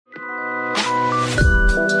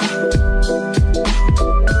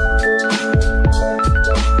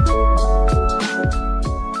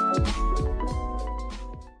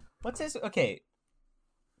ask? Okay,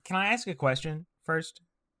 can I ask a question first?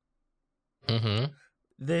 Mm-hmm.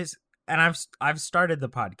 I've started the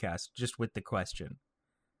podcast just with the question,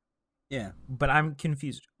 Yeah. but I'm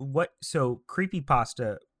confused. So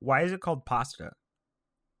creepypasta? Why is it called pasta?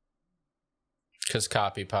 Because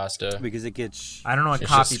copy pasta. Because it gets I don't know what It's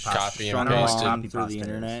copy just pasta. copy and I strung don't know what pasted. along copy through the pasta is.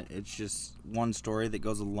 internet. It's just one story that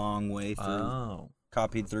goes a long way through, Oh,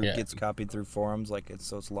 copied through, Yeah. gets copied through forums. Like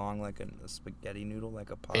it's long, like a spaghetti noodle, like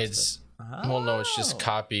a pasta. It's well, no, it's just Oh.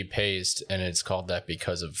 copy paste, and it's called that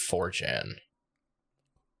because of 4chan.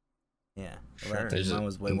 yeah. Sure. Well, There's mine a-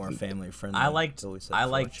 was way more family friendly. I liked- until we said I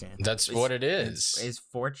liked- 4chan. That's what it is. Is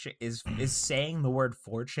 4chan is saying the word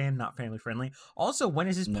 4chan not family friendly? Also, when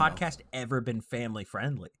has this No. podcast ever been family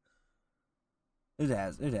friendly? It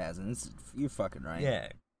hasn't. You're fucking right. Yeah,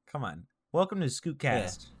 come on. Welcome to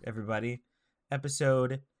Scootcast, everybody.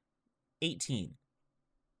 Episode 18.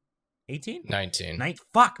 18? 19. Night.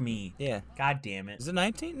 Fuck me. Yeah. God damn it. Is it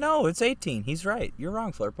 19? No, it's 18. He's right. You're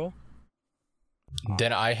wrong, Flurple.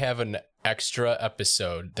 Then I have an extra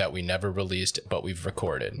episode that we never released, but we've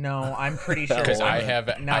recorded. No, I'm pretty sure. Because I Why?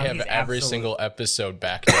 have No, I have he's every absolute- single episode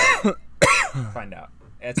backed up. Find out.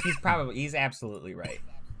 He's absolutely right.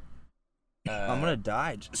 I'm gonna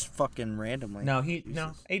die just fucking randomly. No,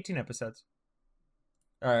 Jesus. 18 episodes.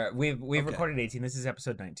 All right, we've Okay. recorded 18. This is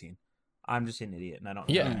episode 19. I'm just an idiot and I don't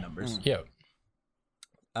know Yeah. the numbers. Yeah.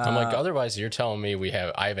 I'm like, Uh, otherwise you're telling me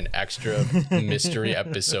I have an extra mystery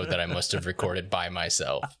episode that I must have recorded by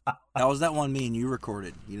myself. That was that one me and you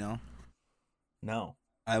recorded. You know, no.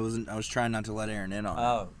 I was trying not to let Aaron in on it.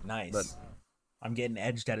 Oh, nice. But- I'm getting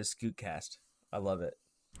edged at a Scootcast. I love it.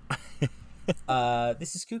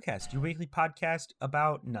 This is Scootcast, your weekly podcast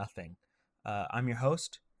about nothing. I'm your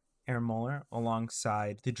host, Aaron Moeller,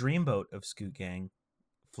 alongside the dreamboat of Scoot Gang,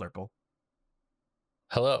 Flurple.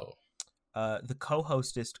 Hello. The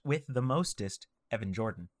co-hostest with the mostest, Evan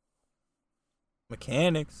Jordan.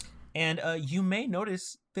 Mechanics. And you may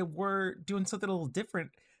notice that we're doing something a little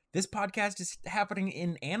different. This podcast is happening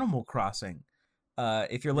in Animal Crossing.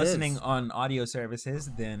 If you're It listening is. on audio services,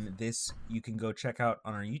 then this you can go check out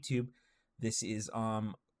on our YouTube. This is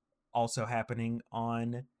also happening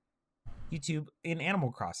on YouTube in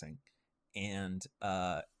Animal Crossing. And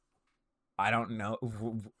I don't know.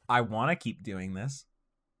 I want to keep doing this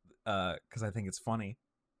because I think it's funny.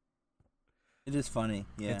 It is funny.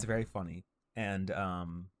 Yeah. It's very funny. And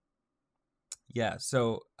yeah,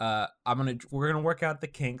 so we're gonna work out the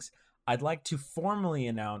kinks. I'd like to formally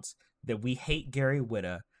announce that we hate Gary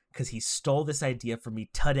Whitta because he stole this idea from me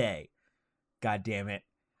today. God damn it.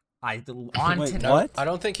 Wait, today. what? I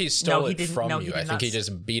don't think he stole he it didn't- from no, he you. did I think not he s-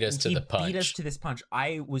 just beat us to He the punch. beat us to this punch.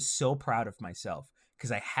 I was so proud of myself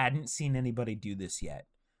because I hadn't seen anybody do this yet,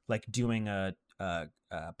 like doing a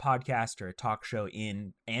podcast or a talk show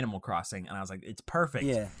in Animal Crossing, and I was like, it's perfect.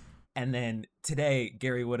 Yeah. And then today,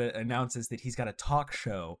 Gary Whitta announces that he's got a talk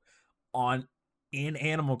show in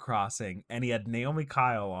Animal Crossing, and he had Naomi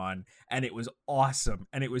Kyle on, and it was awesome,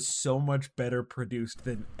 and it was so much better produced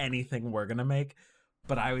than anything we're gonna make.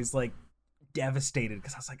 But I was like devastated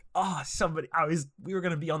because I was like, we were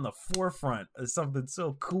gonna be on the forefront of something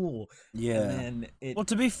so cool. Yeah. And then Well,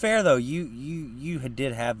 to be fair though, you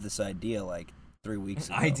did have this idea like 3 weeks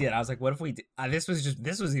ago. I did. I was like, what if we did? This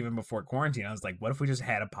was even before quarantine. I was like, what if we just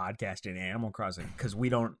had a podcast in Animal Crossing? Because we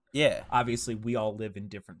don't, Yeah. obviously we all live in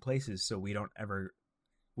different places, so we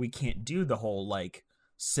can't do the whole like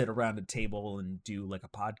sit around a table and do like a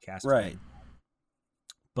podcast. Right. thing.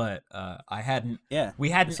 But Yeah. we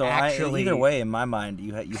hadn't So actually. either way, in my mind,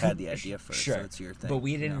 you had the idea first. Sure. So it's your thing. But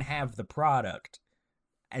we you didn't know, have the product,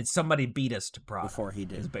 and somebody beat us to product. before he Is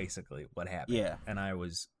did. basically what happened. Yeah. And I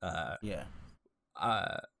was Yeah.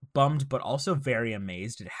 bummed, but also very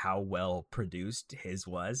amazed at how well produced his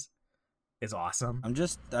was. It's awesome. I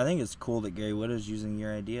think it's cool that Gary Whitta is using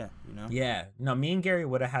your idea, you know? Yeah. No, me and Gary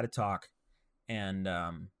would have had a talk, and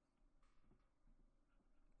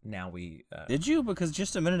now we. Did you? Because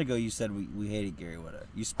just a minute ago you said we hated Gary Whitta.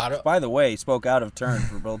 You, I don't- by the way, spoke out of turn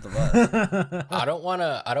for both of us. I don't want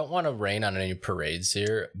to rain on any parades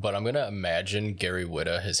here, but I'm gonna imagine Gary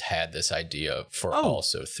Whitta has had this idea for Oh.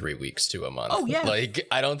 also 3 weeks to a month. Oh, yeah. Like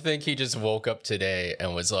I don't think he just woke up today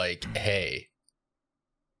and was like, "Hey,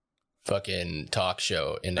 fucking talk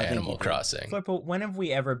show in I think he Animal did. Crossing." Flippo, when have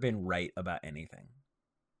we ever been right about anything?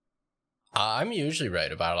 I'm usually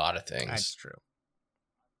right about a lot of That's things. true.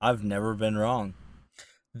 I've never been wrong.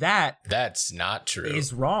 That That's not true.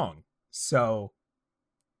 is wrong. So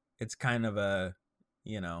it's kind of a,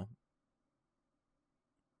 I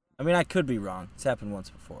mean, I could be wrong. It's happened once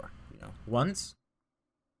before, you know? once.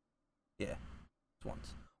 Yeah.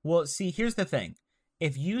 Once. Well, see, here's the thing.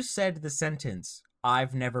 if you said the sentence,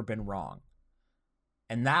 "I've never been wrong,"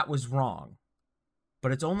 and that was wrong,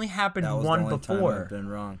 but it's only happened That was one the only time before. I've been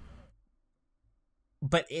wrong.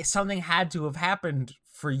 But something had to have happened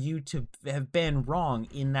for you to have been wrong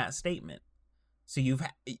in that statement. So you've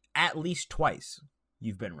at least twice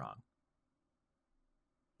you've been wrong.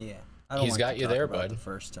 Yeah, I don't He's like got to you talk there, about bud.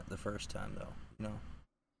 The first time though, you know,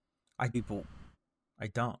 I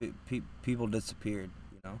don't. people disappeared,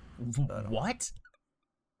 you know. I don't- What?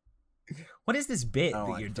 What is this bit I don't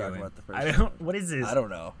that like you're to talk doing? about the first I don't. time. What is this? I don't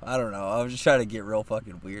know. I was just trying to get real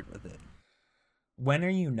fucking weird with it. When are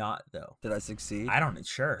you not though? Did I succeed? I don't.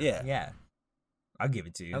 Sure. Yeah. Yeah. I'll give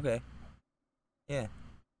it to you. Okay. Yeah.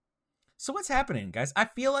 So what's happening, guys? I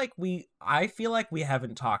feel like we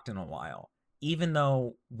haven't talked in a while, even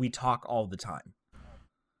though we talk all the time.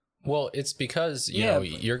 Well, it's because, you Yeah, know,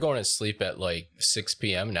 but- you're going to sleep at like 6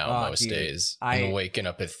 p.m. now Oh, most dude, days. I- and waking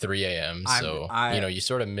up at 3 a.m. So, I- you know, you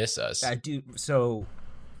sort of miss us. I do. So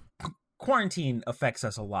quarantine affects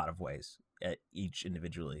us a lot of ways, each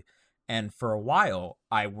individually. And for a while,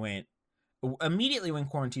 I went immediately when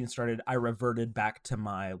quarantine started. I reverted back to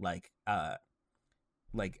my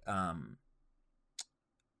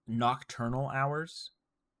nocturnal hours.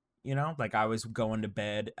 You know, like I was going to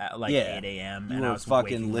bed at like Yeah. 8 a.m. You and I were was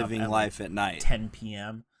fucking waking up living at, life at night. 10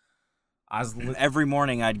 p.m. I was Every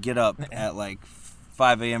morning I'd get up at like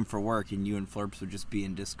 5 a.m. for work, and you and Flurps would just be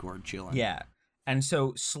in Discord chilling. yeah. And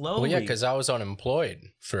so slowly, Well, yeah, because I was unemployed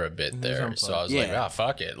for a bit He was there. So I was unemployed. like, Yeah.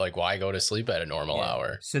 fuck it. Like, why go to sleep at a normal Yeah.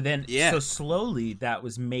 hour? So then, Yeah. so slowly that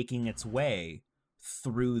was making its way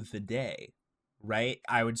through the day, right?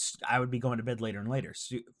 I would be going to bed later and later.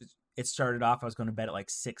 So it started off, I was going to bed at like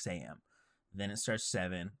 6 a.m. Then it starts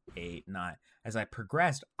 7, 8, 9. As I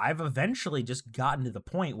progressed, I've eventually just gotten to the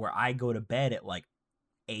point where I go to bed at like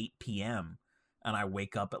 8 p.m. and I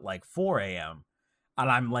wake up at like 4 a.m. and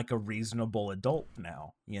I'm like a reasonable adult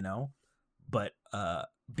now, you know? But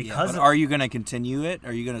because But of are you gonna continue it?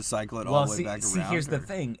 Are you gonna cycle it all the way back around? See, here's the or-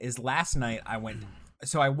 thing: is last night I went.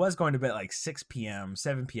 So I was going to bed at like 6 p.m.,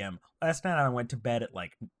 7 p.m. Last night I went to bed at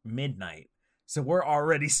like midnight. So we're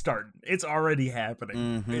already starting. It's already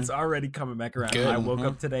happening. Mhm. It's already coming back around. Good. I woke Mhm.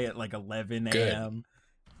 up today at like 11 Good. a.m.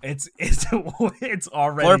 It's it's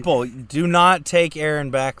already. Flurple, do not take Aaron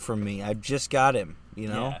back from me. I just got him. You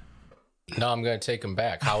know. Yeah. No, I'm going to take him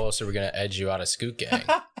back. How else are we going to edge you out of Scoot Gang?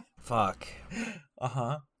 Fuck.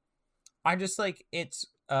 Uh-huh. I just like it's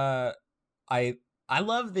I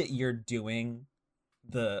love that you're doing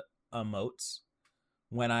the emotes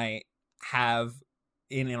when I have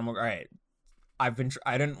in Animal. All right, I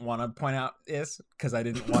didn't want to point out this because I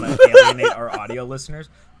didn't want to alienate our audio listeners,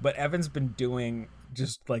 but Evan's been doing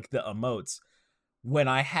just like the emotes when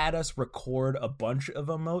I had us record a bunch of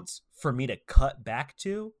emotes for me to cut back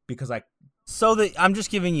to because So that I'm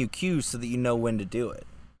just giving you cues so that you know when to do it.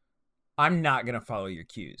 I'm not gonna follow your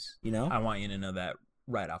cues. You know. I want you to know that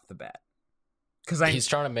right off the bat. Because He's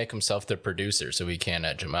trying to make himself the producer so we can't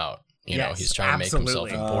edge him out. You know, Yes, he's trying to make himself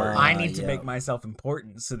absolutely. important. I need to yeah. make myself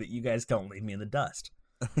important so that you guys don't leave me in the dust.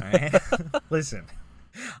 All right? Listen,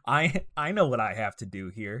 I know what I have to do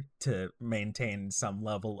here to maintain some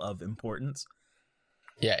level of importance.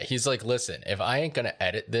 Yeah, he's like, listen, if I ain't going to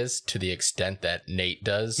edit this to the extent that Nate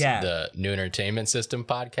does, Yeah. the New Entertainment System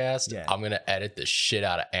podcast, Yeah. I'm going to edit the shit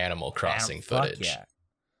out of Animal Crossing Fuck footage. yeah.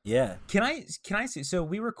 Yeah. Can I see? So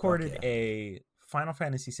we recorded Fuck a Final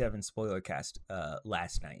Fantasy VII spoiler cast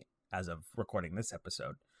last night as of recording this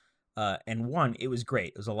episode. And one, it was great.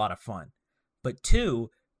 It was a lot of fun. But two,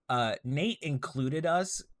 Nate included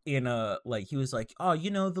us in a, like, he was like, oh, you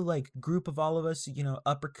know, the like group of all of us, you know,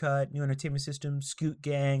 Uppercut, New Entertainment System, Scoot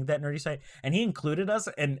Gang, That Nerdy Site. And he included us.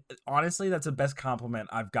 And honestly, that's the best compliment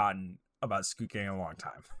I've gotten about Scoot Gang in a long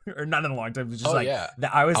time. Or not in a long time. It was just Oh, like, yeah.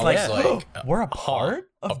 that I was I like, was like, we're a part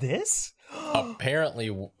of this? Apparently,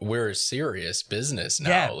 we're a serious business now.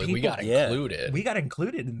 Yeah, Like, we people- got yeah. included. We got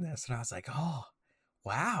included in this, and I was like, "Oh,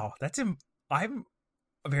 wow, I'm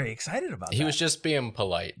very excited about He that." was just being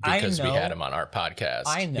polite I because we know. had him on our podcast.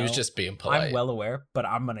 I He know. was just being polite. I'm well aware, but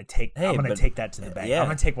I'm gonna take. Hey, I'm gonna but- take that to the bank. Yeah. I'm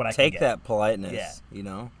gonna take what I Take can get. that politeness. Yeah. You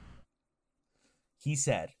know. He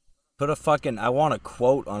said, Put a fucking. I want a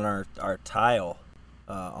quote on our tile,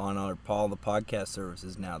 on our Paul the podcast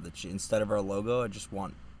services now. That instead of our logo, I just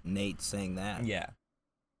want Nate saying that. "Yeah,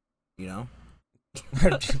 You know.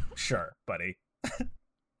 sure, buddy,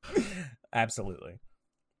 absolutely."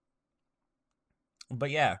 But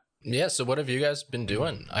yeah, Yeah, so what have you guys been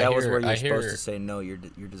doing? That was where I you're hear, supposed to say no. Your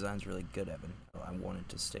design's really good, Evan. Oh, I wanted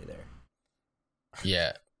to stay there.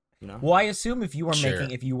 Yeah, You know. well, I assume if you were Sure.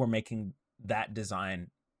 making that design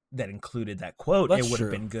that included that quote, That's it would have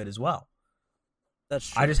true. been good as well. That's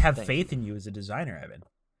true. I just have Thank faith you. in you as a designer, Evan.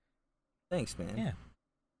 Thanks, man. Yeah.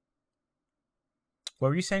 What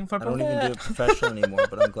were you saying, I Flipper? don't even do it professionally anymore,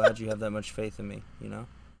 but I'm glad you have that much faith in me, you know?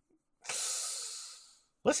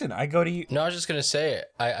 Listen, I go to you. No, I was just gonna say,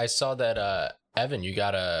 I saw that Evan, you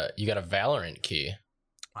got a Valorant key.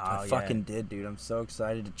 I fucking did, dude. I'm so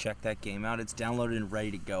excited to check that game out. It's downloaded and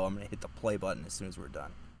ready to go. I'm going to hit the play button as soon as we're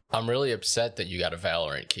done. I'm really upset that you got a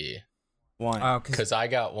Valorant key. Why? Oh, Because I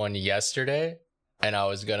got one yesterday, and I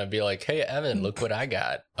was gonna be like, "Hey, Evan, look what I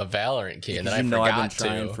got, a Valorant key," and then I forgot I've been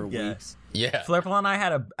trying to. for weeks. Yeah, Flipper and I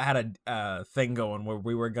had a thing going where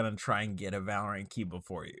we were gonna try and get a Valorant key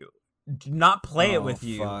before you, not play it with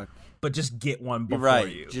you, Fuck. but just get one You're before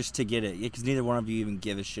right, you. just to get it. Yeah, because neither one of you even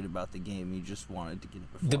give a shit about the game. You just wanted to get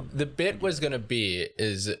it before. the bit was gonna be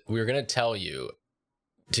is we were gonna tell you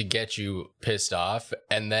to get you pissed off,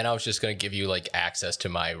 and then I was just gonna give you like access to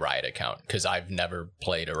my Riot account because I've never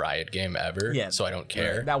played a Riot game ever, Yeah, so I don't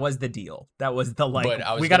care. That was the deal. That was the like. But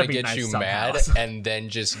I was we gotta gonna be get nice you somehow. mad and then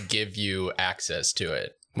just give you access to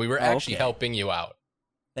it. We were Oh, actually okay. helping you out.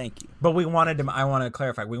 Thank you. But we wanted to. I want to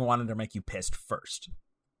clarify. We wanted to make you pissed first.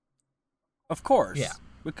 Of course. Yeah.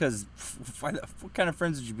 Because what kind of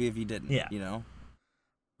friends would you be if you didn't? Yeah. You know?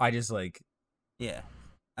 I just like. Yeah.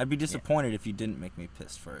 I'd be disappointed if you didn't make me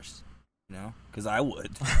pissed first. You know? Because I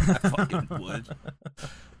would. I fucking would.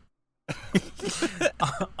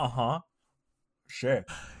 Sure.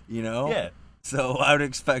 You know? Yeah. So I would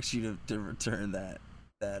expect you to return that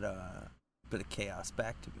bit of chaos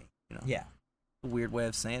back to me. You know? Yeah. A weird way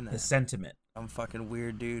of saying The that. sentiment. I'm fucking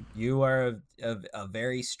weird, dude. You are a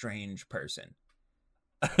very strange person,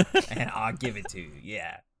 and I'll give it to you.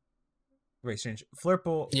 Yeah. Very strange.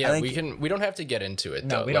 Flirple. Yeah, think- we don't have to get into it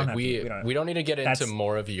No, though. we don't Like, have to. we don't need to get into That's-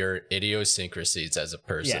 more of your idiosyncrasies as a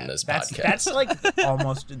person in this podcast. That's like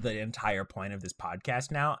almost the entire point of this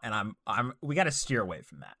podcast now, and we got to steer away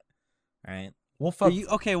from that. All right, we'll Well,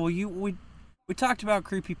 focus. we talked about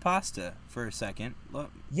creepypasta for a second. Let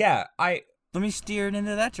Yeah, me steer it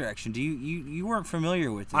into that direction. Do you weren't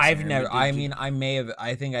familiar with this? I've Aaron, never. did I you? mean, I may have.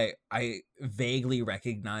 I think I vaguely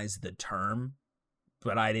recognize the term,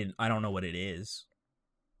 but I didn't. I don't know what it is.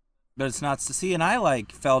 But it's not. See, and I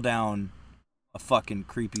like fell down a fucking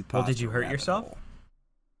creepypasta. Well, did you hurt rabbit yourself? hole.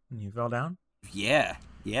 You fell down. Yeah,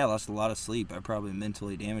 I lost a lot of sleep. I probably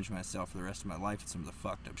mentally damaged myself for the rest of my life with some of the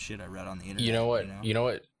fucked up shit I read on the internet. You know what? You know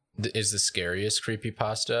what is the scariest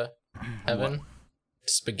creepypasta, Evan? What?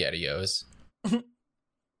 SpaghettiOs.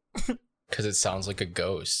 Because it sounds like a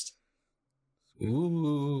ghost.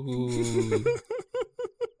 Ooh.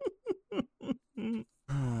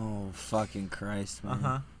 Oh, fucking Christ, man.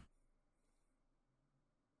 Uh-huh.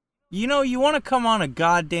 You know, you want to come on a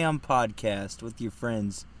goddamn podcast with your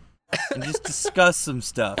friends and just discuss some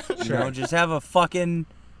stuff. You Sure. know, just have a fucking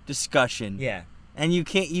discussion. Yeah. And you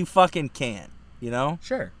can't. You fucking can't. You know.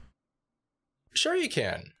 Sure. Sure you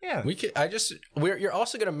can. Yeah. We can. You're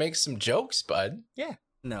also gonna make some jokes, bud. Yeah.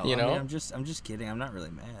 No. You I mean, know? I'm just kidding. I'm not really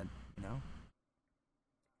mad. You know.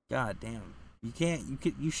 God damn. You can't.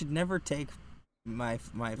 You should never take my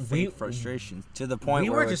fake frustration to the point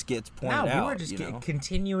where it gets pointed out. No, we were just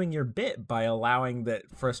continuing your bit by allowing that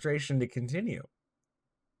frustration to continue.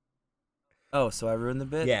 Oh, so I ruined the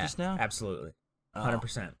bit Yeah, just now? absolutely. Oh,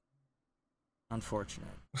 100%. unfortunate.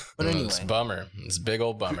 But anyway, It's a bummer. It's a big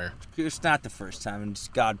old bummer. it's not the first time, and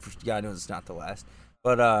just God knows it's not the last.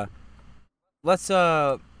 But let's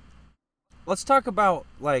talk about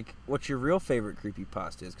like what your real favorite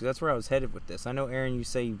creepypasta is, because that's where I was headed with this. I know, Aaron, you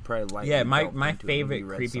say you probably like. Yeah, my favorite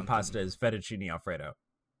creepypasta is fettuccine Alfredo.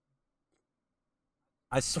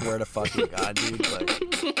 I swear to fucking God, dude.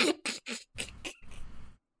 Like,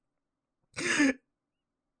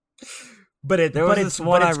 But There was it's this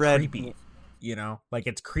one but it's I read- creepy, you know, like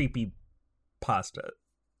it's creepy pasta.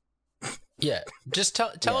 Yeah, just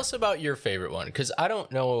tell us about your favorite one, because I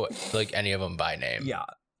don't know like any of them by name. Yeah,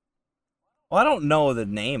 well, I don't know the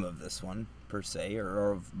name of this one per se,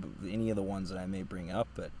 or of any of the ones that I may bring up,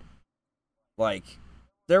 but like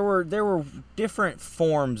there were different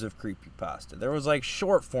forms of creepypasta. There was like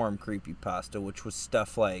short form creepypasta, which was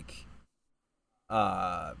stuff like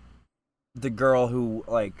the girl who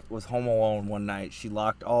like was home alone one night. She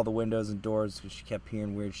locked all the windows and doors because she kept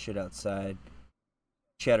hearing weird shit outside.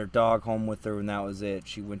 She had her dog home with her, and that was it.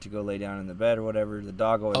 She went to go lay down in the bed or whatever. The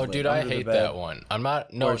dog always. Oh, laid dude, I under the hate bed. that one. I'm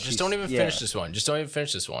not. No, Or just don't even finish this one. Just don't even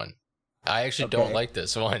finish this one. I actually don't Okay. like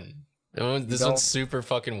this one. This don't? one's super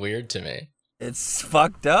fucking weird to me. It's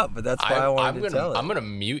fucked up, but that's why I wanted to tell it. I'm gonna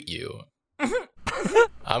mute you.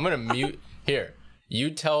 I'm gonna mute. Here,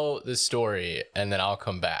 you tell the story, and then I'll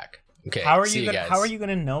come back. Okay. how are see you gonna guys. how are you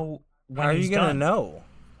gonna know when How are he's you gonna done? know?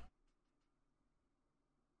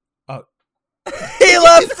 he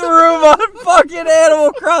left the room on fucking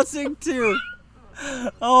Animal Crossing 2.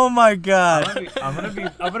 Oh my god. I'm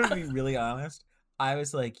gonna be really honest. I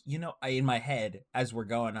was like, in my head as we're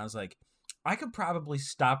going, I was like, I could probably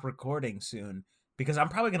stop recording soon because I'm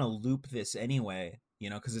probably gonna loop this anyway,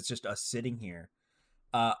 because it's just us sitting here.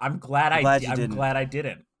 I'm glad I didn't. Glad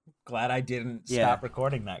I didn't stop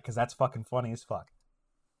recording that because that's fucking funny as fuck.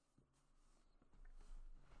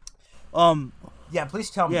 Yeah, please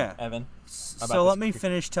tell me, Evan. So let me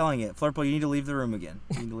finish telling it. Flurple, you need to leave the room again.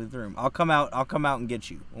 You need to leave the room. I'll come out and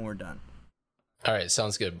get you when we're done. All right,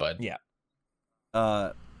 sounds good, bud. Yeah.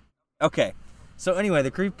 Okay. So anyway,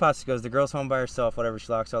 the creepypasta goes, the girl's home by herself, whatever,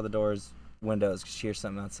 she locks all the doors, windows, because she hears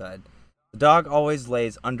something outside. The dog always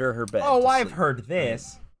lays under her bed. Oh, I've heard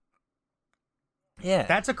this. Yeah.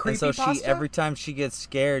 That's a creepypasta? And so every time she gets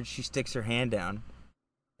scared, she sticks her hand down.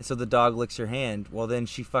 And so the dog licks her hand. Well, then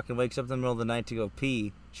she fucking wakes up in the middle of the night to go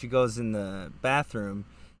pee. She goes in the bathroom,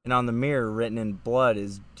 and on the mirror, written in blood,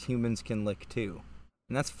 is humans can lick too.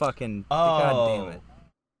 And that's fucking... God damn it.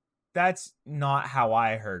 That's not how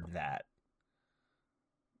I heard that.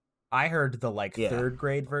 I heard the third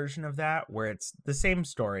grade version of that where it's the same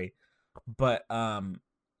story, but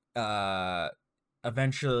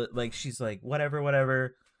eventually she's like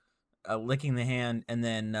whatever, licking the hand, and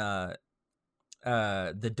then the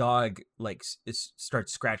dog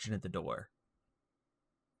starts scratching at the door,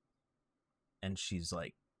 and she's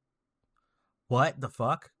like, "What the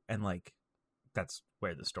fuck?" And that's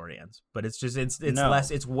where the story ends. But it's just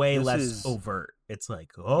it's way less overt. It's like,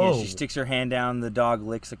 oh, yeah, she sticks her hand down, the dog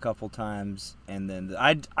licks a couple times, and then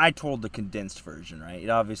I told the condensed version, right? It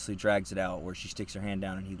obviously drags it out where she sticks her hand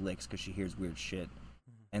down and he licks because she hears weird shit,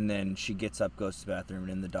 and then she gets up, goes to the bathroom,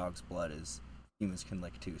 and in the dog's blood is humans can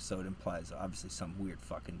lick too. So it implies obviously some weird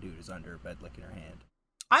fucking dude is under her bed licking her hand.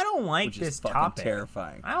 I don't like which this is fucking topic.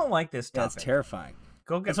 Terrifying. I don't like this topic. That's terrifying.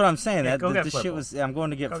 Go get. That's what I'm saying. Yeah, that the shit was. I'm going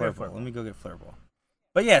to get Flurple. Let me go get Flurple.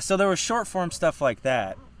 But yeah, so there was short form stuff like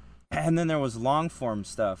that, and then there was long form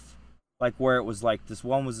stuff, like where it was like this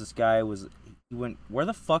one was this guy he went, where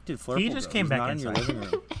the fuck did Flurple go? He just came back inside. In your living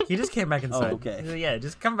room. He just came back inside. Oh, okay. Yeah,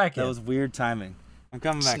 just come back in. That was weird timing. I'm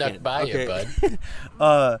coming back Snuck in. by okay. you,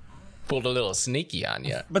 bud. Pulled a little sneaky on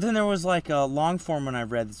you. But then there was a long form one I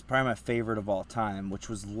read that's probably my favorite of all time, which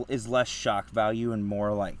is less shock value and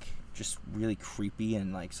more just really creepy,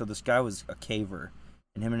 and so this guy was a caver.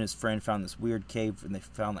 And him and his friend found this weird cave, and they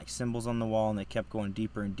found symbols on the wall, and they kept going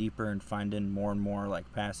deeper and deeper and finding more and more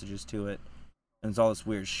passages to it. And there's all this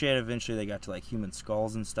weird shit. Eventually they got to human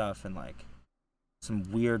skulls and stuff, and some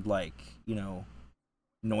weird noises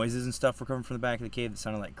and stuff were coming from the back of the cave that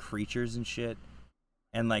sounded like creatures and shit.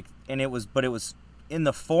 And it was in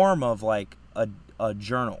the form of a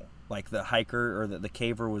journal. The hiker or the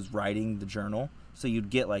caver was writing the journal. So you'd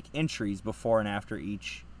get entries before and after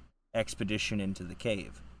each expedition into the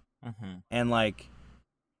cave. Mm-hmm. And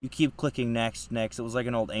you keep clicking next. It was like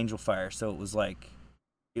an old Angel Fire, so it was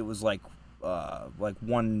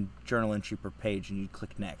one journal entry per page, and you'd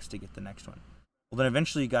click next to get the next one. Well, then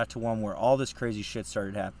eventually you got to one where all this crazy shit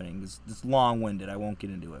started happening. It's long-winded, I won't get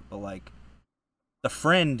into it, but the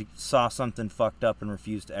friend saw something fucked up and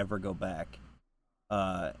refused to ever go back.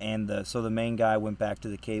 So the main guy went back to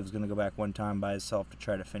the cave, was going to go back one time by himself to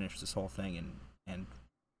try to finish this whole thing and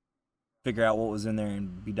figure out what was in there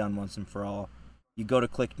and be done once and for all. You go to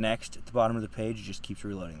click next at the bottom of the page, it just keeps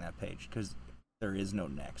reloading that page because there is no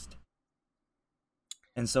next.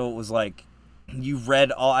 And so it was I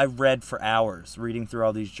read for hours reading through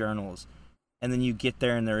all these journals, and then you get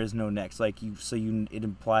there and there is no next. It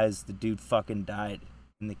implies the dude fucking died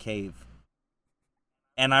in the cave.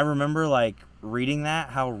 And I remember reading that,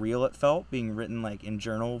 how real it felt being written in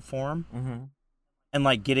journal form. Mm-hmm.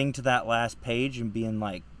 And getting to that last page and being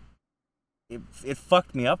it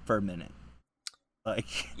fucked me up for a minute.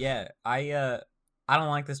 Yeah, I don't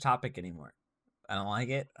like this topic anymore. I don't like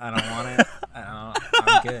it. I don't want it. I'm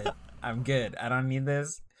good. I'm good. I don't need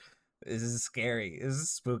this. This is scary. This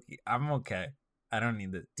is spooky. I'm okay. I don't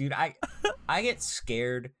need this. Dude, I get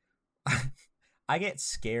scared. I get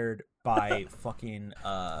scared by fucking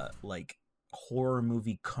horror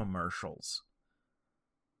movie commercials.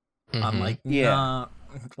 Mm-hmm. I'm nah,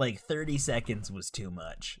 30 seconds was too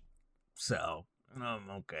much. So, I'm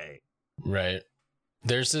okay. Right.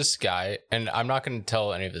 There's this guy, and I'm not going to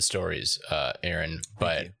tell any of the stories, Aaron,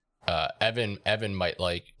 but Evan might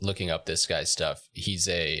like looking up this guy's stuff. He's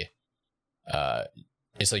it's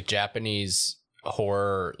Japanese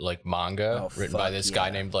horror manga written by this guy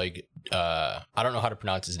named I don't know how to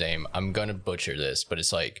pronounce his name. I'm going to butcher this, but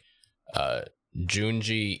it's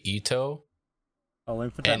Junji Ito. Oh, let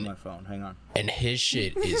me put that on my phone. Hang on. And his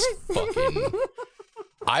shit is fucking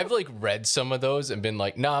I've like read some of those and been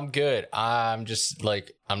like, no, I'm good. I'm just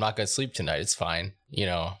like, I'm not gonna sleep tonight. It's fine. You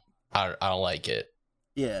know, I don't like it.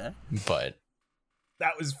 Yeah. But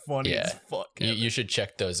That was funny Yeah. as fuck. you should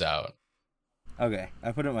check those out. Okay,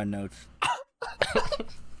 I put it in my notes.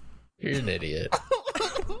 You're an idiot.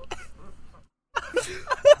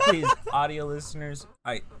 Please, audio listeners,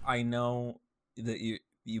 I know that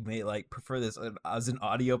you may like prefer this as an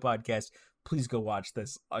audio podcast. Please go watch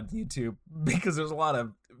this on YouTube because there's a lot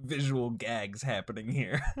of visual gags happening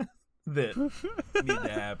here that need to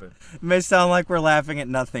happen. It may sound like we're laughing at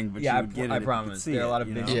nothing, but Yeah, you would get it. I if you could promise. see There are a it, lot of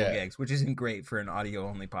you know? visual Yeah. gags, which isn't great for an audio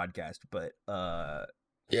only podcast, but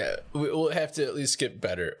Yeah, we'll have to at least get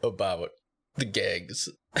better about the gags.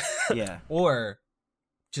 Yeah, or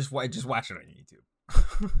just watch it on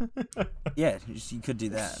YouTube. yeah, you could do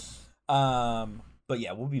that. But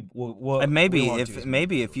yeah, we'll And maybe we won't do as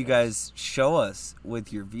many if you videos. guys show us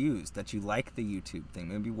with your views that you like the YouTube thing,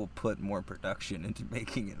 maybe we'll put more production into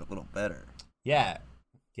making it a little better. yeah,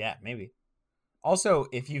 maybe. Also,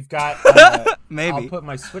 if you've got Maybe. I'll put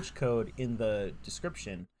my Switch code in the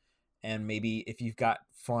description, and maybe if you've got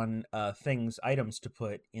fun items to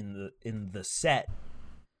put in the set,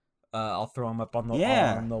 I'll throw them up on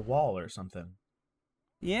the wall or something.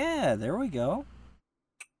 Yeah, there we go.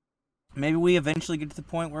 Maybe we eventually get to the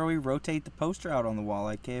point where we rotate the poster out on the wall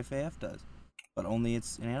like KFAF does, but only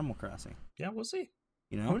it's in Animal Crossing. Yeah, we'll see.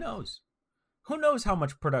 You know? Who knows? Who knows how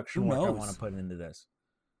much production Who work I knows? want to put into this?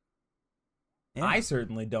 Yeah. I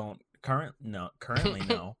certainly don't currently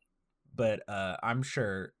know, but I'm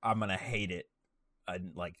sure I'm gonna hate it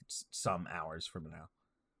like some hours from now.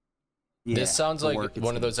 Yeah, This sounds the like work it's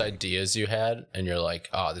one of gonna those take. ideas you had, and you're like,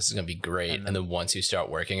 "Oh, this is gonna be great." And And then once you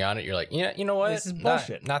start working on it, you're like, "Yeah, you know what? This is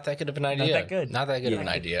bullshit. Not that good of an idea. that good. Not that good of Yeah. an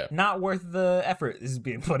idea." Not worth the effort this is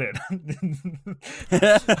being put in.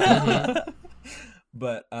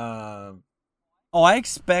 But Oh, I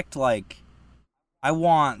expect I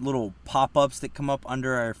want little pop-ups that come up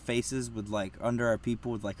under our faces with under our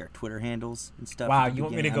people with our Twitter handles and stuff. wow, at the you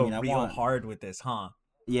want me to beginning. go I real want- hard with this, huh?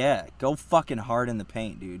 Yeah, go fucking hard in the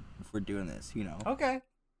paint, dude. If we're doing this, you know. Okay,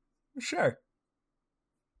 sure,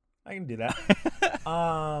 I can do that.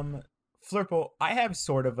 Flurple, I have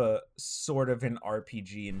sort of an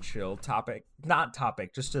RPG and chill topic, not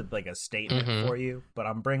topic, just a statement Mhm. for you. But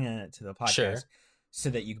I'm bringing it to the podcast Sure.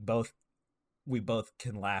 so that we both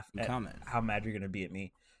can laugh And at comment. how mad you're gonna be at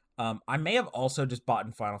me. I may have also just bought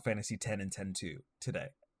in Final Fantasy 10 and 10-2 today.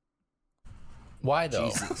 Why though?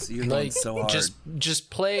 Jesus, you're going so hard. Just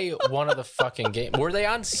play one of the fucking games. Were they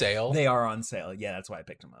on sale? They are on sale. Yeah, that's why I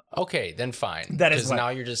picked them up. Okay, then fine. That is because why- now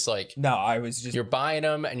you're just like No, I was just you're buying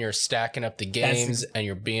them and you're stacking up the That's games and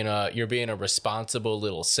you're being a responsible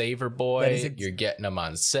little saver boy. That is You're getting them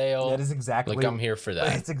on sale. that is exactly like I'm here for that.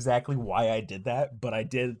 That's exactly why I did that, but I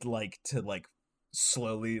did to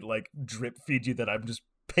slowly drip feed you that I'm just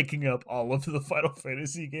picking up all of the Final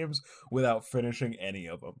Fantasy games without finishing any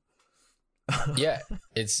of them. Yeah,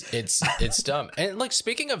 it's dumb. And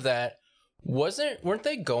speaking of that, weren't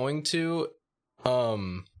they going to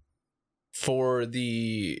for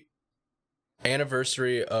the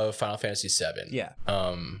anniversary of Final Fantasy VII? Yeah.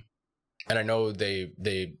 And I know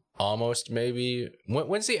they almost maybe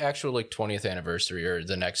when's the actual 20th anniversary or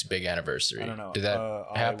the next big anniversary? I don't know. Did that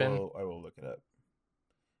happen? I will look it up.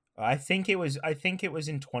 I think it was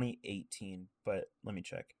in 2018, but let me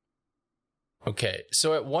check. Okay,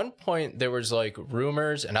 so at one point there was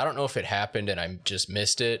rumors, and I don't know if it happened and I just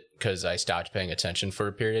missed it because I stopped paying attention for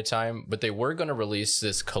a period of time, but they were going to release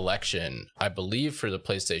this collection, I believe for the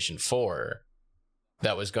PlayStation 4,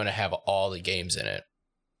 that was going to have all the games in it.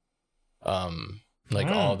 All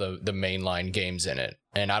the mainline games in it.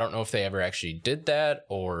 And I don't know if they ever actually did that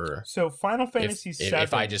or So Final Fantasy VII.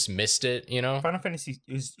 if I just missed it, you know? Final Fantasy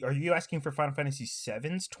are you asking for Final Fantasy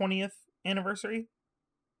VII's 20th anniversary?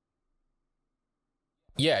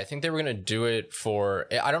 Yeah, I think they were going to do it for,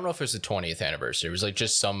 I don't know if it was the 20th anniversary. It was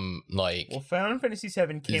just some Well, Final Fantasy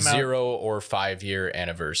VII came out 0 or 5 year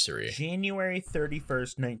anniversary. January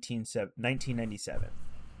 31st, 1997.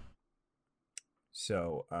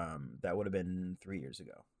 So, that would have been 3 years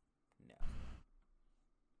ago. No.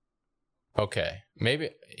 Okay, maybe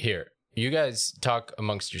here you guys talk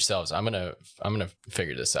amongst yourselves. I'm gonna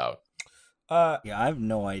figure this out. Yeah, I have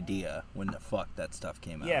no idea when the fuck that stuff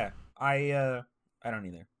came out. Yeah, I don't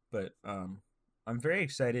either, but I'm very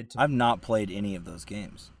excited to. I've not played any of those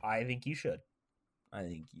games. I think you should. I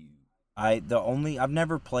think you. I've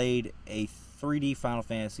never played a 3D Final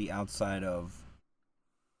Fantasy outside of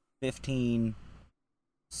 15,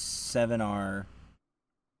 7R,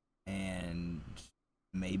 and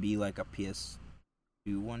maybe a PS2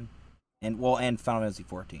 one. and Final Fantasy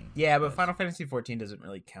 14. Yeah, but Yes. Final Fantasy 14 doesn't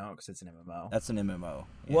really count because it's an MMO. That's an MMO.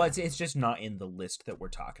 Yeah. Well, it's just not in the list that we're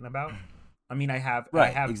talking about. I mean, I have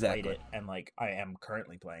Right, played exactly. it, and like I am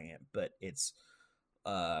currently playing it, but it's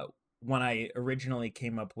when I originally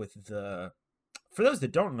came up with the. For those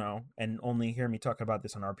that don't know and only hear me talk about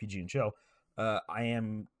this on RPG and Chill, I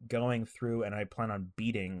am going through and I plan on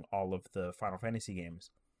beating all of the Final Fantasy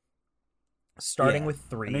games, starting Yeah, with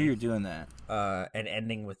 3. I know you're doing that. And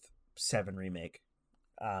ending with 7 remake.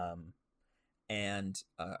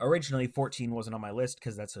 Originally 14 wasn't on my list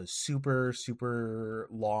because that's a super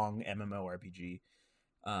long MMORPG.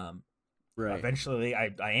 Right. Eventually,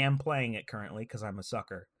 I am playing it currently because I'm a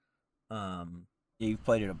sucker. Yeah, you've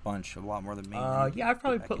played it a lot more than me. Yeah, I've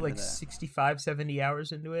probably Get back put into like that. 65, 70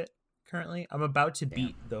 hours into it currently. I'm about to Damn.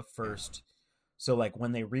 beat the first. So like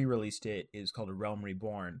when they re-released it, it was called A Realm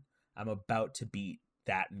Reborn. I'm about to beat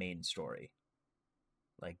that main story.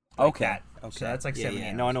 Like Okay. that. Okay. So that's like yeah, 70 yeah.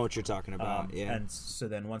 hours. No, I know what you're talking about. Yeah. And so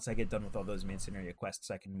then once I get done with all those main scenario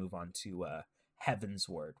quests, I can move on to Heaven's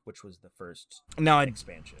Word, which was the first Now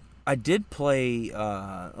expansion. I did play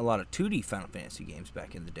a lot of 2D Final Fantasy games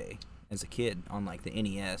back in the day as a kid on like the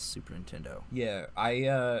NES, Super Nintendo. Yeah,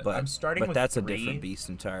 But I'm starting but with that's 3 a different beast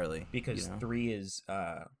entirely. because you know? 3 is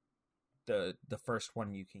the first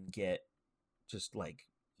one you can get just like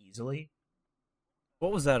easily.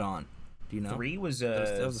 What was that on? Do you know? 3 was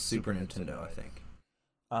That was a Super Nintendo, I think.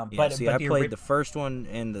 Yeah, But see, but I the played the first one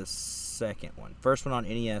and the second one. First one on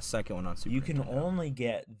NES, second one on Super you can Nintendo. only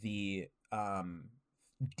get the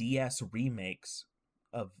DS remakes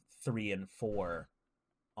of 3 and 4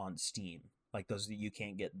 on Steam. Like those, you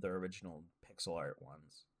can't get the original pixel art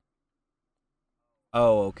ones.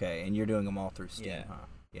 Oh, okay. And you're doing them all through Steam, Yeah. huh?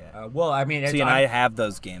 Yeah. Well, I mean, See, and I have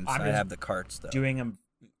those games. I'm I just have the carts, though. doing them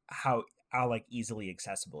how like easily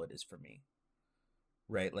accessible it is for me.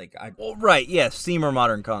 Right? Like Well, right, yes. Steam or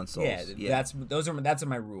modern consoles. yeah, that's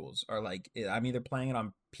my rules. Are like I'm either playing it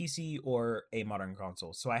on PC or a modern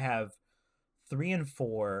console. So I have 3 and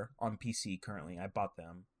 4 on PC currently. I bought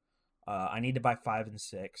them. I need to buy 5 and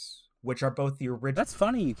 6, which are both the original. That's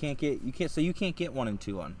funny. You can't get 1 and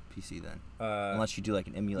 2 on PC then, unless you do like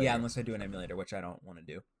an emulator. Yeah, unless I do an emulator, which I don't want to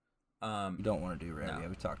do. You don't want to do, right? No. Yeah,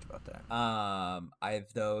 we talked about that. I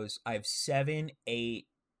have those. I have 7, 8,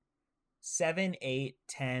 10,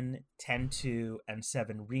 10-2, and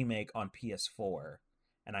 7 remake on PS4,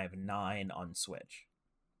 and I have 9 on Switch.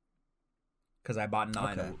 Because I bought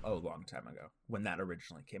 9 Okay. a long time ago when that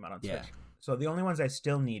originally came out on Yeah. Switch. So the only ones I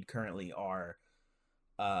still need currently are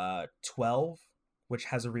 12, which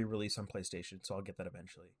has a re-release on PlayStation, so I'll get that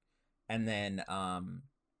eventually. And then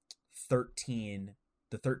 13,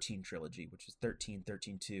 the 13 trilogy, which is 13,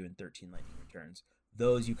 13-2, and 13 Lightning Returns.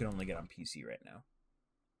 Those you can only get on PC right now.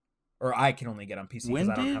 Or I can only get on PC because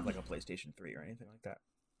I don't have like a PlayStation 3 or anything like that.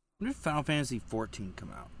 When did Final Fantasy 14 come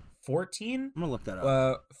out? 14? I'm gonna look that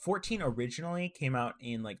up. 14 originally came out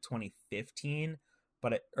in like 2015,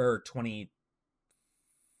 or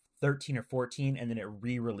 2013 or 14, and then it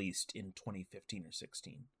re-released in 2015 or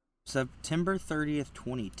 16. September 30th,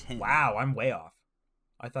 2010. Wow, I'm way off.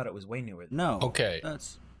 I thought it was way newer. No. Okay.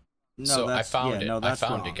 So I found it. No, I that's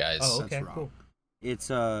found wrong. it, guys. Oh, That's okay, wrong. cool. It's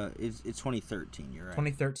 2013. You're right.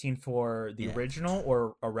 2013 for the Yeah. original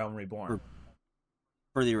or A Realm Reborn?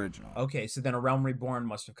 For the original. Okay, so then A Realm Reborn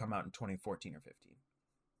must have come out in 2014 or 15.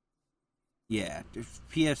 Yeah,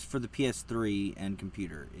 for the PS3 and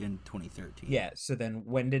computer in 2013. Yeah, so then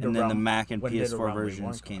when did and A then Realm, the Mac and when did A PS4 Realm Reborn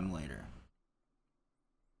versions come came out? later.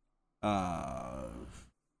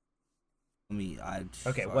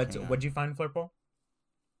 Okay, what'd you find, Flurple?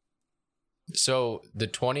 So the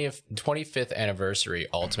 25th anniversary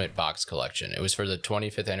Ultimate Box Collection. It was for the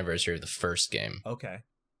 25th anniversary of the first game. Okay.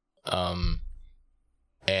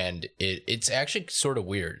 And it's actually sort of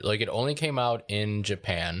weird. Like, it only came out in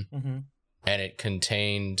Japan, Mm-hmm. and it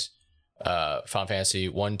contained Final Fantasy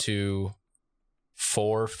 1, 2,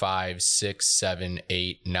 4, 5, 6, 7,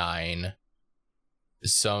 8, 9.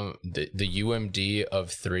 The UMD of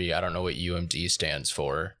 3. I don't know what UMD stands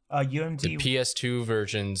for. UMD. The PS2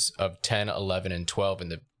 versions of 10, 11, and 12,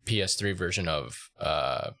 and the PS3 version of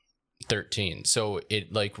 13. So it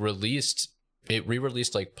re-released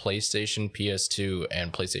like PlayStation, PS2,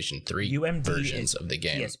 and PlayStation 3 UMD versions is of the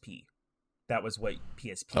game. PSP. That was what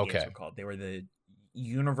PSP Okay. games were called. They were the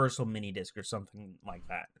Universal Mini Disc or something like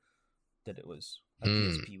that. That it was a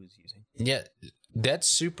PSP was using. Yeah, that's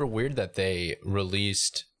super weird that they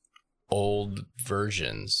released old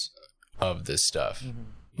versions of this stuff.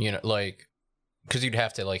 Mm-hmm. You know, like, because you'd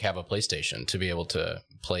have to like have a PlayStation to be able to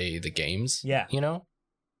play the games. Yeah. You know.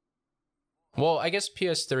 Well, I guess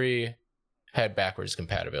PS3 had backwards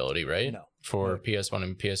compatibility, right? No. For No. PS1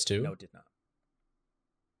 and PS2? No, it did not.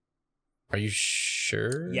 Are you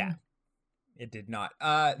sure? Yeah, it did not.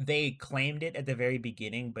 They claimed it at the very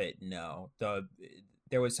beginning, but no.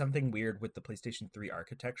 There was something weird with the PlayStation 3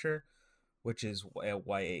 architecture, which is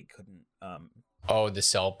why it couldn't. Oh, the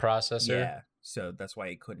cell processor. Yeah, so that's why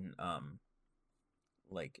it couldn't.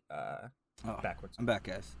 Backwards. I'm back,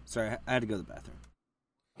 guys. Sorry, I had to go to the bathroom.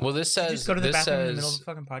 Well, this Did you says just go to the this bathroom in the says middle of the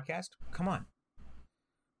fucking podcast. Come on,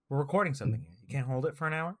 we're recording something here. You can't hold it for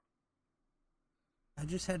an hour. I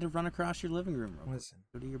just had to run across your living room. Real quick. Listen,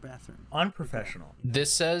 Go to your bathroom. unprofessional.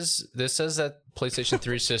 this says that PlayStation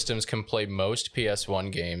 3 systems can play most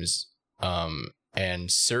PS1 games, and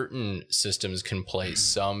certain systems can play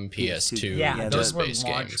some PS2 Yeah, Yeah, those were disc-based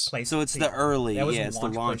launch games. PlayStation. So it's the early, That was yeah, it's the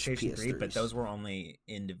launch PlayStation 3, but PS3s. those were only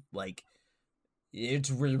in like. It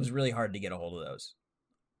was really hard to get a hold of those.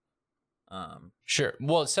 Sure.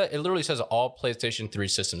 Well, it literally says all PlayStation 3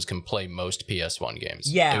 systems can play most PS1 games.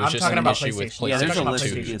 Yeah, it was I'm just talking an about issue with PlayStation. Yeah, Yeah, there's a talking about list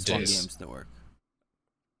of PlayStation 2 PS1 discs. games that work.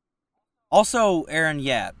 Also, Aaron,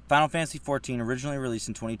 yeah, Final Fantasy XIV originally released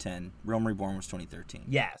in 2010. Realm Reborn was 2013.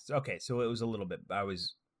 Yes. Okay. So it was a little bit. I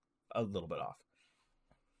was a little bit off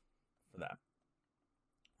for that.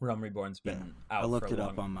 Realm Reborn's been out. I looked for it a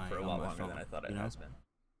up long- on for a my lot longer phone, than I thought it you know? has been.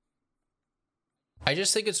 I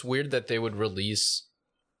just think it's weird that they would release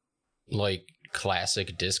like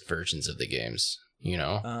classic disc versions of the games, you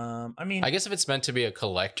know? I mean, I guess if it's meant to be a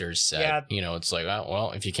collector's set, Yeah. you know, it's like, oh,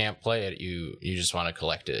 well, if you can't play it, you just want to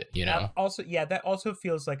collect it, you know? that also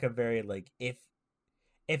feels like a very like if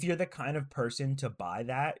you're the kind of person to buy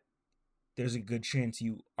that, there's a good chance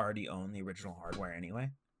you already own the original hardware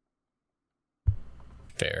anyway.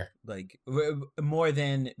 Fair. Like more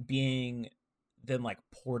than like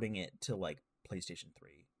porting it to like PlayStation 3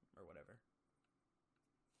 or whatever.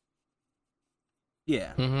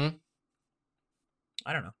 Yeah. Mm-hmm.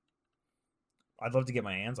 I don't know. I'd love to get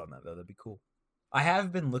my hands on that though. That'd be cool. I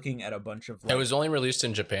have been looking at a bunch of. Like, It was only released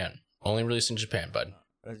in Japan. Only released in Japan, bud.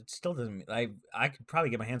 It still doesn't. I could probably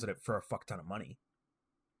get my hands on it for a fuck ton of money.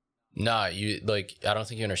 Nah, I don't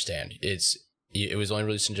think you understand. It was only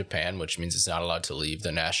released in Japan, which means it's not allowed to leave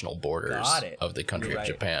the national borders Got it. of the country You're of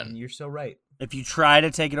right. Japan. You're so right. If you try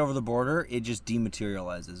to take it over the border, it just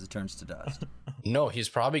dematerializes. It turns to dust. No, he's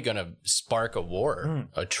probably gonna spark a war, Mm.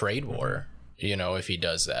 a trade war. You know, if he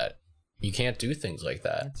does that, you can't do things like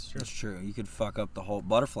that. That's true. That's true. You could fuck up the whole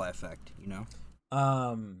butterfly effect, you know?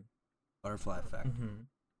 Butterfly effect. mhm.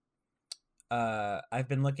 I've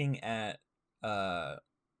been looking at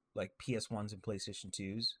like PS1s and PlayStation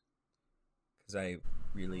 2s because I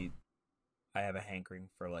have a hankering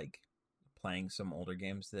for like playing some older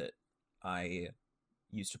games that I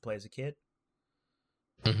used to play as a kid.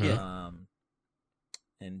 Mhm. Yeah.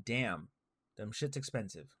 And damn, them shit's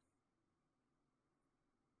expensive.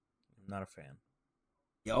 I'm not a fan.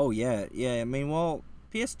 Oh, yeah. Yeah, I mean, well,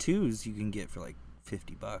 PS2s you can get for like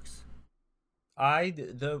 $50. I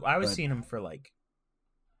was But- seeing them for like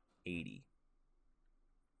 80,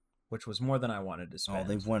 which was more than I wanted to spend. Oh,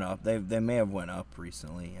 they've went up. They may have went up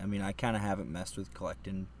recently. I mean, I kind of haven't messed with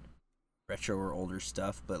collecting retro or older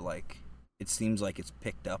stuff, but like it seems like it's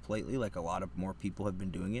picked up lately. Like a lot of more people have been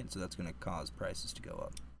doing it, so that's going to cause prices to go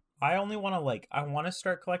up. I only want to I want to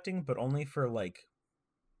start collecting, but only for like.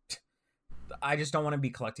 I just don't want to be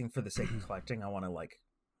collecting for the sake of collecting. I want to like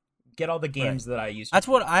get all the games that I used to. That's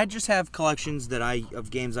what I just have collections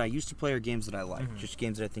of games I used to play or games that I like, Mhm. just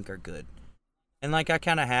games that I think are good. And like I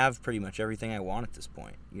kind of have pretty much everything I want at this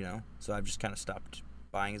point, you know. So I've just kind of stopped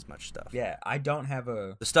buying as much stuff. Yeah, I don't have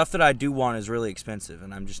a. The stuff that I do want is really expensive,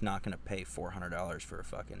 and I'm just not going to pay $400 for a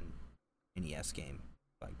fucking NES game.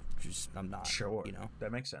 Like, just I'm not. Sure, you know.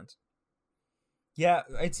 that makes sense. Yeah,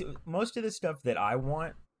 it's most of the stuff that I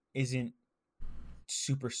want isn't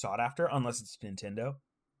super sought after unless it's Nintendo.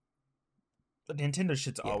 But Nintendo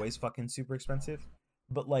shit's Yeah. always fucking super expensive.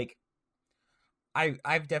 But like,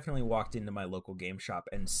 I've definitely walked into my local game shop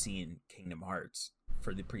and seen Kingdom Hearts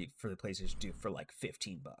for the PlayStation 2 for like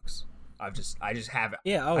 $15. I just have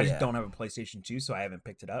Yeah. Oh I yeah. just don't have a PlayStation 2, so I haven't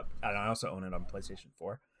picked it up. And I also own it on PlayStation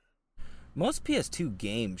 4. Most PS2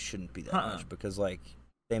 games shouldn't be that much because like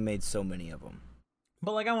they made so many of them.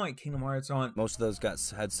 But like, I want Kingdom Hearts. Most of those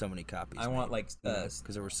had so many copies. I want like because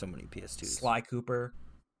there were so many PS2s. Sly Cooper.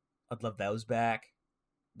 I'd love those back,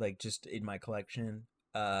 like just in my collection.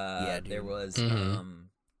 Yeah, dude. There was Mhm.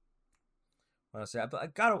 what else?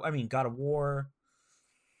 God of War.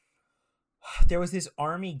 There was this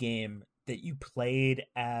army game that you played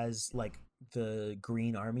as like the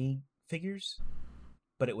Green Army figures,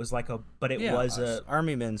 but it was like was a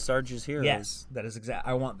Army Men, Sarge's Heroes. yes, that is exact.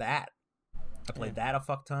 I want that. I played that a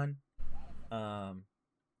fuck ton.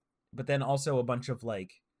 But then also a bunch of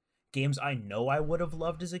like games I know I would have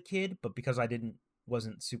loved as a kid, but because I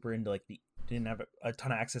wasn't super into like didn't have a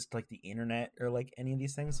ton of access to like the internet or like any of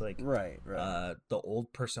these things, like Right. the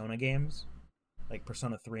old Persona games, like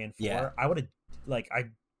Persona 3 and 4. Yeah. I would have I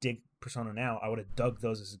dig Persona now. I would have dug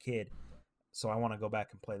those as a kid, so I want to go back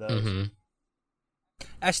and play those. Mm-hmm.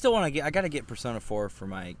 I still want to get. I got to get Persona 4 for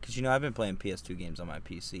my, because I've been playing PS2 games on my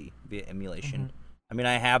PC via emulation. Mm-hmm. I mean,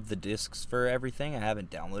 I have the discs for everything. I haven't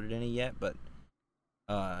downloaded any yet, but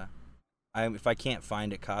if I can't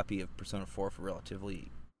find a copy of Persona 4 for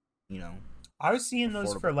relatively, I was seeing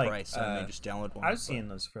those for like price, I may just download one. I was seeing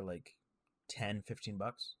those for like $10-15.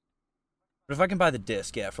 But if I can buy the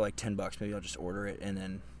disc, yeah, for like $10, maybe I'll just order it and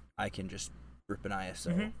then I can just rip an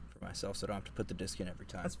ISO for myself, so I don't have to put the disc in every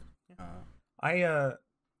time.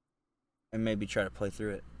 And maybe try to play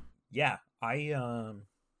through it. Yeah, I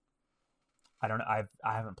don't know. I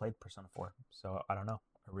haven't played Persona 4, so I don't know.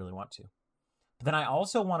 I really want to. But then I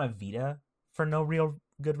also want a Vita for no real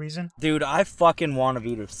good reason. Dude, I fucking want a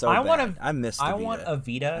Vita so bad. I miss the Vita. I want a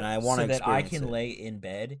Vita and I want so to that I can it. lay in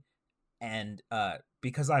bed and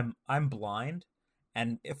because I'm blind,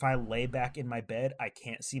 and if I lay back in my bed, I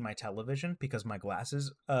can't see my television because my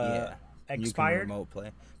glasses expired. You can remote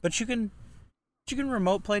play. But you can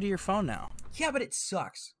remote play to your phone now. Yeah, but it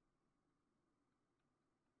sucks.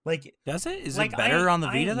 Like, does it? Is it better on the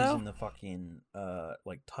Vita though? Using the fucking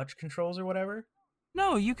like touch controls or whatever.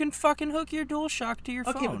 No, you can fucking hook your DualShock to your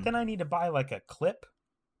phone. Okay, but then I need to buy like a clip.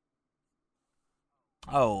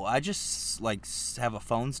 Oh, I just like have a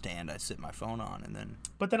phone stand I sit my phone on and then.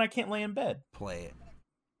 But then I can't lay in bed. Play it.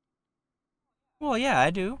 Well, yeah, I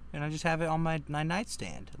do, and I just have it on my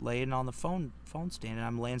nightstand, laying on the phone stand, and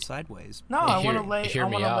I'm laying sideways. No, I want to lay. Hear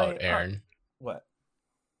me out, Aaron. What?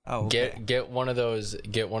 Oh, okay. Get one of those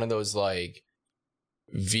like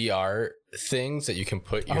VR things that you can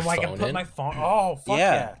put your phone in. I can put my phone. Oh, fuck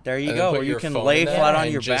yeah. There you go. Where you can lay flat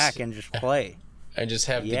on your back and just play. And just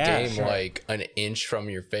have the game like an inch from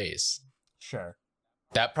your face. Sure.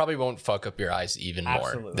 That probably won't fuck up your eyes even more.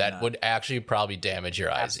 Absolutely that not. would actually probably damage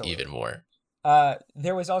your eyes even more.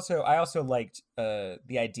 There was also I also liked the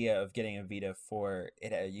idea of getting a Vita for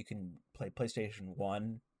it. You can play PlayStation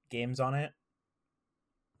 1 games on it,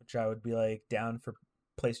 which I would be like down for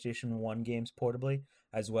PlayStation 1 games portably,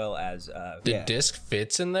 as well as the disc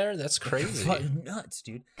fits in there. That's crazy. Fucking nuts,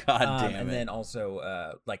 dude. God damn it. And then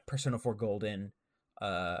also like Persona 4 Golden.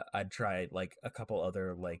 I'd try like a couple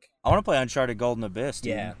other like. I want to play Uncharted Golden Abyss.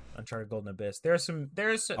 Dude. Yeah, Uncharted Golden Abyss. There's I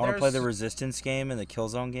want to play the Resistance game and the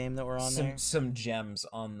Killzone game that were on there. Some gems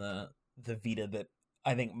on the Vita that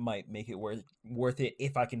I think might make it worth it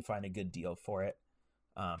if I can find a good deal for it.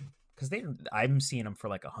 Because I'm seeing them for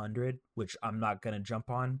like 100, which I'm not gonna jump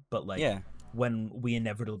on. But like, when we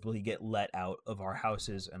inevitably get let out of our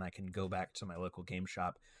houses and I can go back to my local game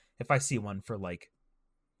shop, if I see one for like.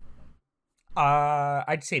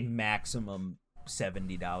 I'd say maximum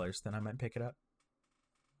 $70, then I might pick it up.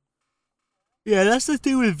 Yeah, that's the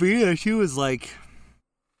thing with Vita. She was like,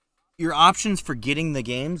 your options for getting the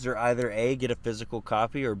games are either A, get a physical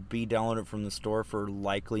copy, or B, download it from the store for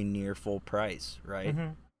likely near full price, right?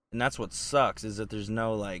 Mm-hmm. And that's what sucks, is that there's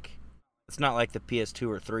no like, it's not like the PS2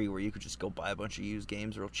 or 3 where you could just go buy a bunch of used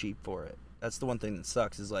games real cheap for it. That's the one thing that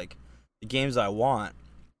sucks, is like, the games I want.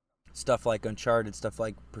 Stuff like Uncharted, stuff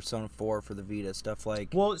like Persona 4 for the Vita, stuff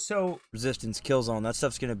like Resistance, Killzone. That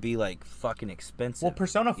stuff's gonna be like fucking expensive. Well,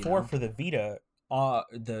 Persona 4 for the Vita,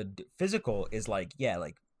 the physical is like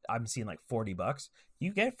I'm seeing like $40.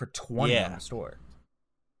 You get it for $20 on the store.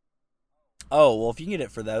 Oh well, if you can get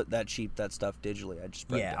it for that cheap, that stuff digitally,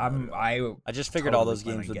 I just figured all those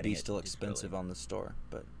games would be still expensive on the store,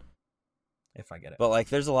 but. If I get it. But like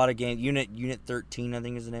there's a lot of games. Unit 13 I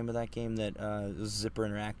think is the name of that game that was Zipper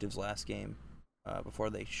Interactive's last game before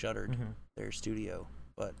they shuttered their studio.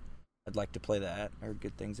 But I'd like to play that. I heard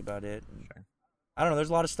good things about it. Sure. I don't know, there's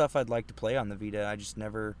a lot of stuff I'd like to play on the Vita. I just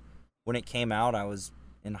never, when it came out I was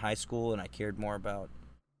in high school and I cared more about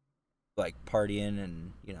like partying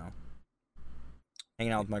and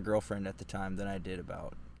hanging out with my girlfriend at the time than I did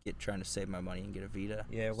about trying to save my money and get a Vita.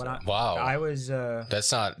 Yeah, I was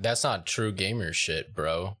that's not true gamer shit,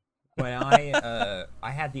 bro. When I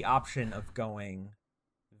had the option of going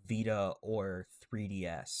Vita or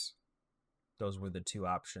 3DS. Those were the two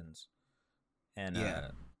options. And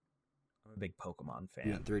I'm a big Pokemon fan.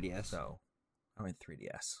 You went 3DS. So I went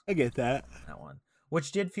 3DS. I get that. That one.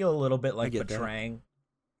 Which did feel a little bit like betraying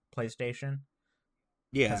PlayStation.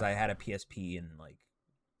 Yeah. Because I had a PSP and like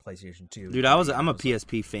PlayStation 2. Dude, I'm a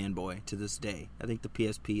PSP fanboy to this day. I think the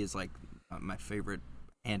PSP is like my favorite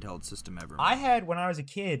handheld system ever. I had, when I was a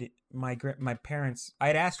kid, my parents, I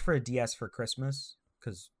had asked for a DS for Christmas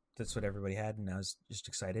because that's what everybody had, and I was just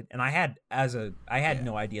excited. And I had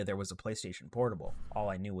no idea there was a PlayStation Portable. All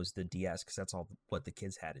I knew was the DS because that's all what the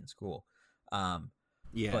kids had in school.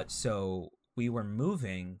 But so we were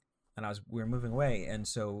moving, and we were moving away, and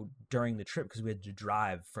so during the trip, because we had to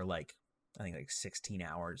drive for like 16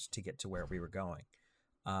 hours to get to where we were going.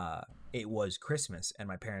 It was Christmas, and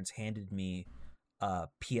my parents handed me a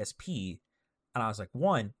PSP, and I was like,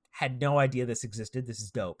 one, had no idea this existed. This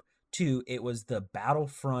is dope. Two, it was the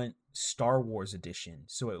Battlefront Star Wars edition,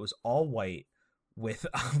 so it was all white with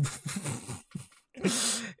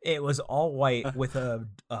a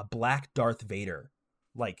black Darth Vader,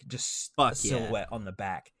 like just a silhouette on the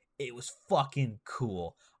back. It was fucking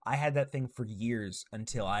cool. I had that thing for years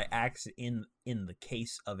until I in the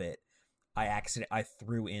case of it, I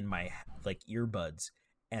threw in my like earbuds,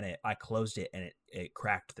 and I closed it, and it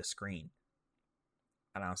cracked the screen,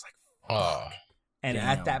 and I was like, fuck. And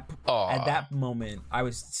at that moment, I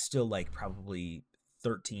was still like probably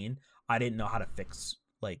 13. I didn't know how to fix,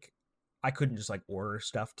 like, I couldn't just like order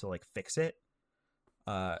stuff to like fix it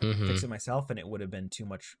myself, and it would have been too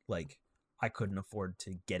much. Like, I couldn't afford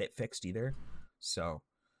to get it fixed either. So,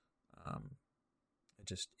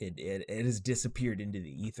 it has disappeared into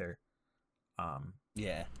the ether.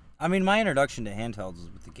 Yeah, I mean, my introduction to handhelds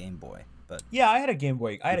was with the Game Boy, but yeah, I had a Game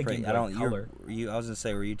Boy. I had a Game Boy Color. I was gonna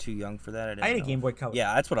say, were you too young for that? I had a Game Boy Color.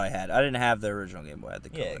 Yeah, that's what I had. I didn't have the original Game Boy. I had the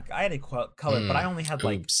Color. Yeah, I had a Color, but I only had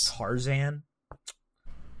like Tarzan.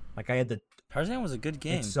 Like, I had the Tarzan was a good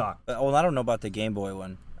game. It sucked. Well, I don't know about the Game Boy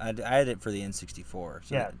one. I had it for the N64.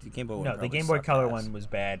 So yeah, the Game Boy one. No, the Game Boy Color one was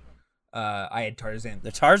bad. I had Tarzan.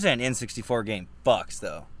 The Tarzan N64 game fucks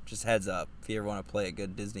though. Just heads up, if you ever want to play a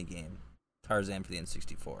good Disney game, Tarzan for the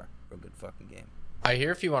N64, real good fucking game. I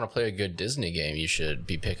hear if you want to play a good Disney game, you should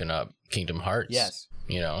be picking up Kingdom Hearts. Yes.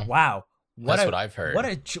 You know. Wow. That's what I've heard. What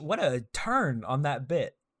a turn on that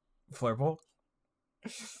bit, Flurple.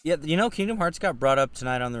 Yeah, you know, Kingdom Hearts got brought up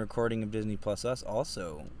tonight on the recording of Disney Plus Us.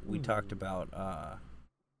 Also, we talked about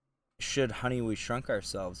should Honey We Shrunk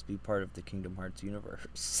Ourselves be part of the Kingdom Hearts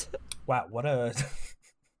universe? Wow, what a...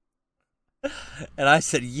 And I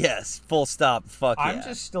said yes, full stop, fuck yeah. I'm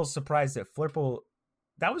just still surprised that Flurple...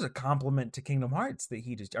 That was a compliment to Kingdom Hearts that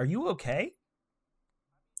he just... Are you okay?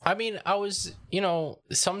 I mean, I was,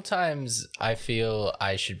 sometimes I feel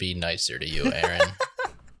I should be nicer to you, Aaron,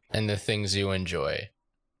 and the things you enjoy.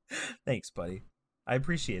 Thanks, buddy. I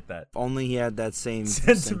appreciate that. If only he had that same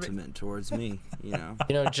sentiment towards me,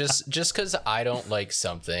 just because I don't like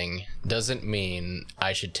something doesn't mean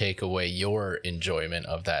I should take away your enjoyment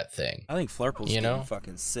of that thing. I think Flurple's getting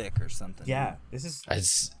fucking sick or something. Yeah, this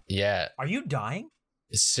is... yeah. Are you dying?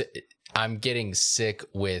 I'm getting sick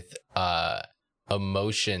with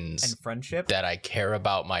emotions and friendship that I care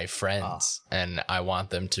about my friends and I want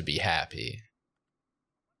them to be happy.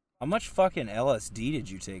 How much fucking LSD did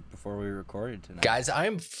you take before we recorded tonight? Guys,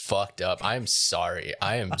 I'm fucked up. I'm sorry.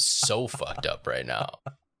 I am so fucked up right now.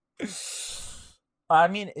 I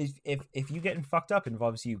mean, if you getting fucked up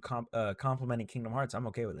involves you complimenting Kingdom Hearts, I'm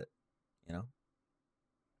okay with it. Yeah.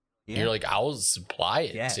 You're like, I'll supply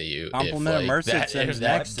it to you. Compliment Immersive Sims if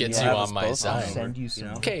that gets you on my side. I'll send you some.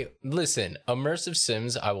 Okay, listen, Immersive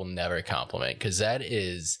Sims I will never compliment because that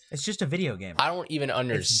is... It's just a video game. I don't even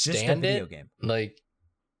understand it's just a video game. Like,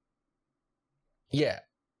 yeah,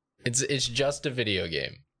 it's just a video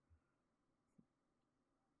game.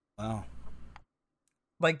 Wow.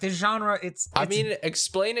 Like the genre, it's I mean,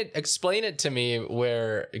 explain it to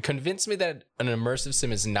me. Convince me that an immersive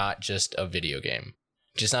sim is not just a video game,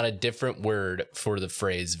 just not a different word for the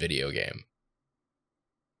phrase video game.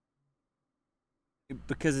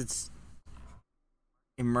 Because it's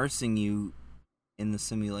immersing you in the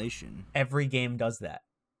simulation. Every game does that,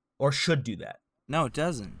 or should do that. No, it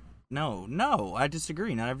doesn't. No, I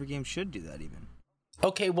disagree. Not every game should do that even.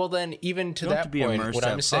 Okay, well then, even to that point, what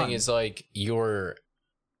I'm saying is like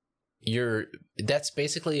that's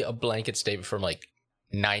basically a blanket statement from like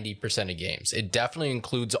 90% of games. It definitely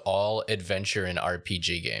includes all adventure and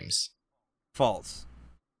RPG games. False.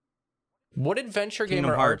 What adventure Kingdom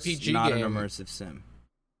game or Hearts, RPG not game? Not an immersive sim.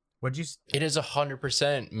 What'd you? It is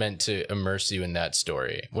 100% meant to immerse you in that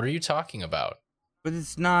story. What are you talking about? But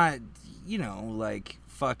it's not, like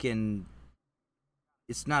fucking.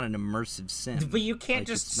 It's not an immersive sim. But you can't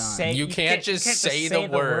just say. You can't just say the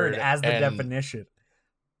word as the definition.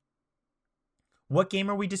 What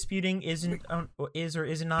game are we disputing? Is or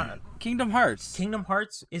is it not? Kingdom Hearts. Kingdom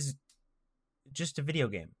Hearts is just a video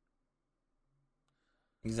game.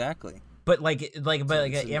 Exactly. But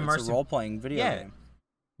immersive. It's a role-playing video game.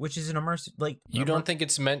 which is an immersive, like You don't think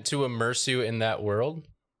it's meant to immerse you in that world?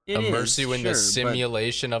 Immerse You in the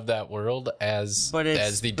simulation of that world as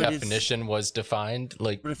the definition was defined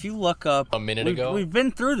like but if you look up a minute ago. We've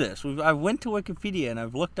been through this. I went to Wikipedia and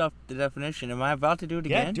I've looked up the definition. Am I about to do it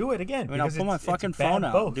again? Yeah, do it again. I mean, I'll pull my fucking phone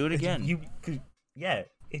out and do it again. Yeah,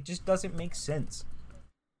 it just doesn't make sense.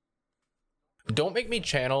 Don't make me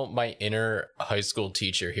channel my inner high school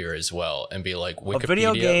teacher here as well and be like, Wikipedia,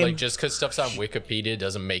 video game, like just because stuff's on Wikipedia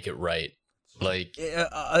doesn't make it right. Like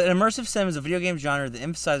an immersive sim is a video game genre that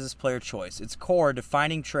emphasizes player choice. Its core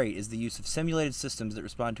defining trait is the use of simulated systems that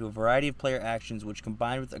respond to a variety of player actions, which,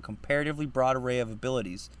 combined with a comparatively broad array of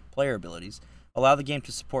player abilities, allow the game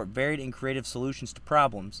to support varied and creative solutions to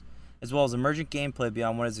problems, as well as emergent gameplay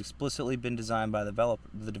beyond what has explicitly been designed by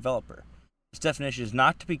the developer. This definition is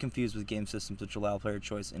not to be confused with game systems which allow player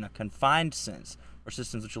choice in a confined sense, or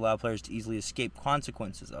systems which allow players to easily escape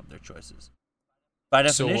consequences of their choices. By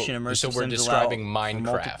definition, immersive sims describing allow Minecraft.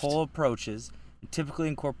 multiple approaches and typically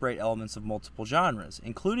incorporate elements of multiple genres,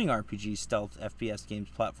 including RPGs, stealth, FPS games,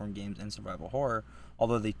 platform games, and survival horror.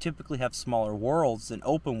 Although they typically have smaller worlds than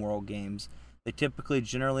open-world games, they typically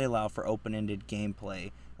generally allow for open-ended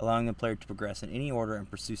gameplay, allowing the player to progress in any order and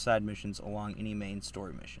pursue side missions along any main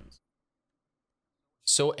story missions.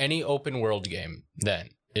 So any open-world game,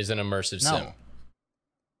 then, is an immersive sim?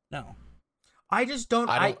 No. I just don't.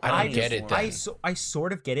 I don't get it. Then. I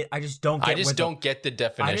sort of get it. I just don't get. I just don't get the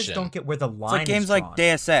definition. I just don't get where the line. It's like games is like drawn.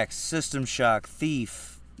 Deus Ex, System Shock,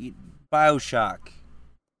 Thief, BioShock,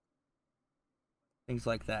 things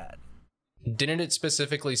like that. Didn't it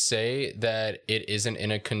specifically say that it isn't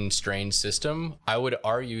in a constrained system? I would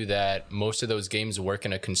argue that most of those games work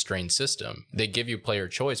in a constrained system. They give you player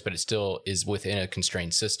choice, but it still is within a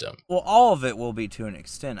constrained system. Well, all of it will be to an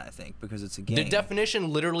extent, I think, because it's a game. The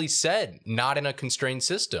definition literally said not in a constrained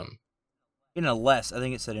system. I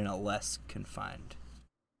think it said in a less confined.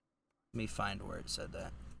 Let me find where it said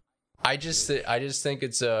that. I just think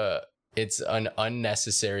it's an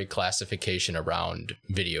unnecessary classification around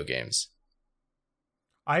video games.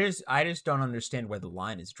 I just don't understand where the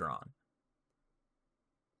line is drawn.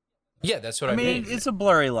 Yeah, that's what I mean. It's a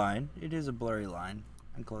blurry line. It is a blurry line.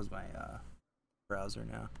 I can close my browser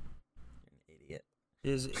now. You're an idiot.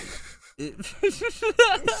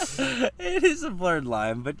 It is a blurred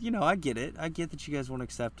line, but I get it. I get that you guys won't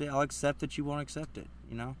accept it. I'll accept that you won't accept it.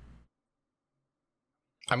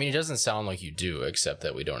 I mean, it doesn't sound like you do, except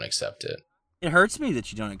that we don't accept it. It hurts me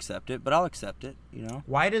that you don't accept it, but I'll accept it.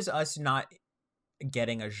 Why does us not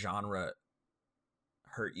getting a genre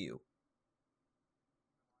hurt you?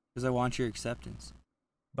 Because I want your acceptance.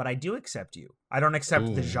 But I do accept you. I don't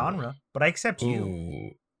accept the genre, but I accept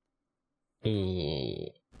you. Ooh.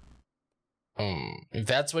 If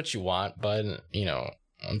that's what you want, bud,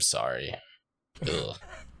 I'm sorry. Ugh.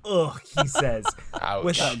 Ugh, he says.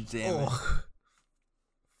 Ouch. God damn it.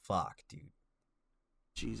 Fuck, dude.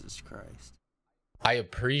 Jesus Christ. I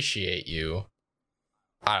appreciate you.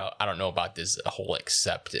 I don't know about this whole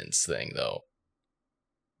acceptance thing, though.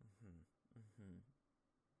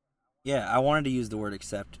 Yeah, I wanted to use the word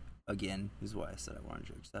accept again, is why I said I wanted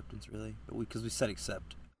your acceptance, really. But because we said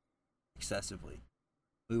accept excessively.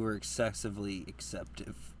 We were excessively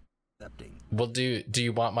accepting. Well, do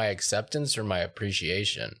you want my acceptance or my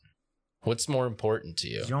appreciation? What's more important to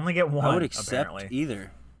you? You only get one, I would accept apparently.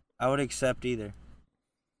 either. I would accept either.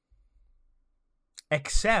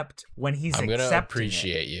 Except when he's I'm gonna accepting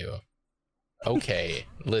appreciate you. Okay,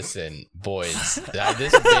 listen, boys.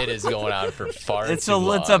 This bit is going on for far too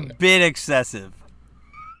long. It's a bit excessive.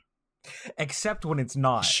 Except when it's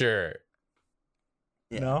not. Sure.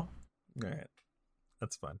 Yeah. No? All right.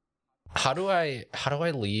 That's fun. How do I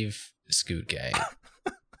leave Scoot Gang?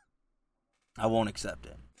 I won't accept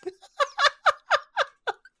it.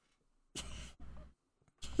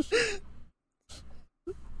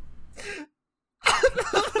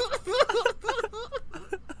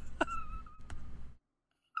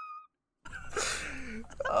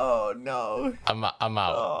 Oh no. I'm out.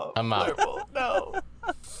 Oh, I'm out. Flurple, no.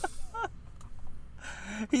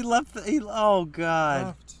 He left. Oh God.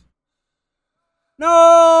 Left. No.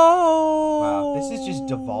 Wow, this is just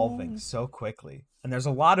devolving so quickly. And there's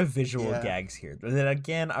a lot of visual gags here that,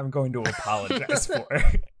 again, I'm going to apologize for.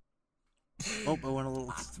 Oh, I went a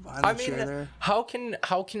little behind the chair there. How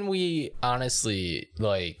can we honestly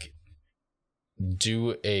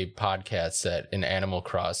do a podcast set in Animal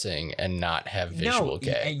Crossing and not have visual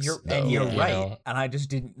gags? And you're right. And I just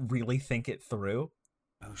didn't really think it through.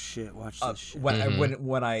 Oh shit! Watch this shit.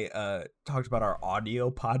 When I talked about our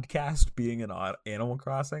audio podcast being an Animal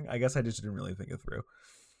Crossing, I guess I just didn't really think it through.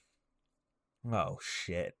 Oh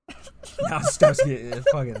shit! Now stuff's getting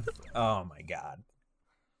fucking. Oh my god!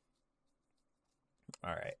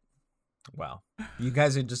 All right. Well, you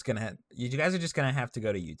guys are just gonna have to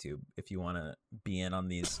go to YouTube if you want to be in on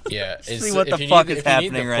these. Yeah, See what the fuck is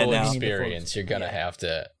happening right now. Experience, you're gonna have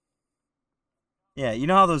to. Yeah, you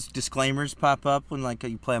know how those disclaimers pop up when like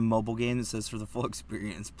you play a mobile game that says for the full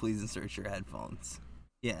experience, please insert your headphones.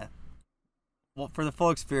 Yeah. Well, for the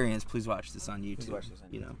full experience, please watch this on YouTube.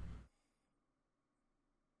 You know.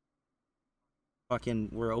 Fucking,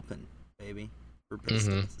 we're open, baby. We're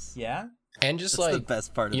business. Yeah. And just That's like the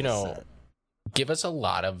best part of you the know, set. give us a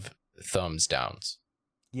lot of thumbs downs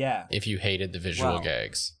Yeah. if you hated the visual Wow.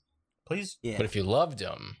 gags. Please. Yeah. But if you loved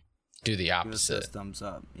them, do the Give us those opposite. thumbs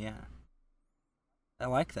up. Yeah. I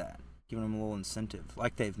like that. Giving them a little incentive,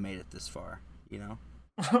 like they've made it this far. You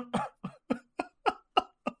know.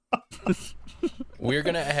 We're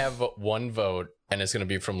gonna have one vote, and it's gonna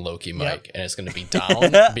be from Loki Mike, Yep. and it's gonna be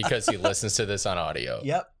down because he listens to this on audio.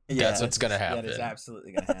 Yep. That's what's gonna That happen. is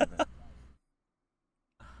absolutely gonna happen.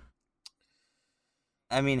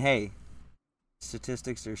 I mean, hey,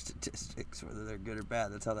 statistics are statistics, whether they're good or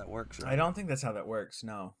bad. That's how that works, right? I don't think that's how that works.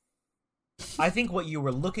 No. I think what you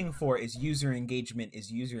were looking for is user engagement,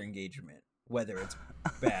 whether it's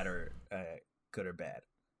bad or good or bad.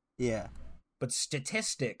 Yeah. But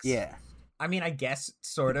statistics. Yeah. I mean, I guess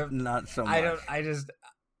sort of. Not so much.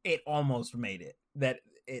 It almost made it.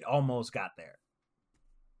 It almost got there.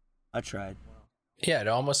 I tried. Yeah, it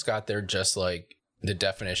almost got there, just like the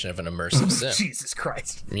definition of an immersive sim. Jesus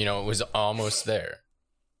Christ. You know, it was almost there.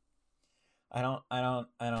 I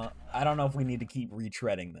don't know if we need to keep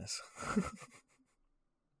retreading this.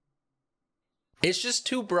 It's just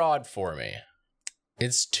too broad for me.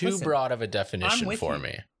 It's too Listen, broad of a I'm definition with for you.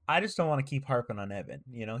 me. I just don't want to keep harping on Evan.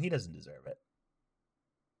 You know, he doesn't deserve it.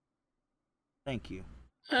 Thank you.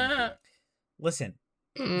 Listen,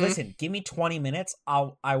 Mm. listen, give me 20 minutes.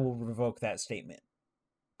 I will revoke that statement.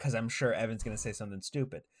 Because I'm sure Evan's going to say something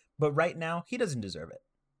stupid. But right now, he doesn't deserve it.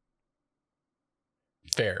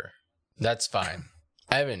 Fair. That's fine.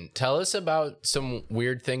 Evan, tell us about some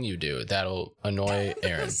weird thing you do that'll annoy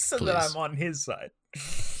Aaron, So please. that I'm on his side.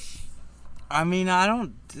 I mean, I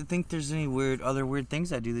don't think there's any other weird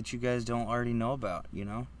things I do that you guys don't already know about, you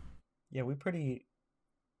know? Yeah, we pretty...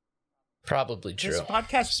 Probably true. This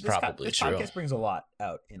podcast, It's this probably true. podcast brings a lot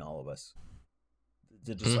out in all of us.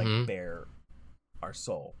 To just Mhm. like bare our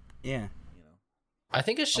soul, Yeah. you know. I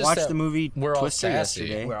think it's I just watched that the movie we're all Twister sassy.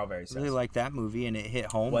 yesterday. We're all very I sassy. really liked that movie, and it hit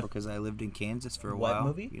home What- because I lived in Kansas for a what while.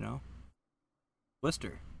 movie? You know?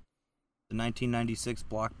 Twister. The 1996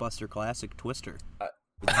 blockbuster classic Twister.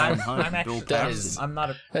 With Helen Hunt I'm and Bill actually... That Paxton. is- I'm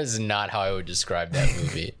not a... That is not how I would describe that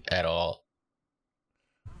movie at all.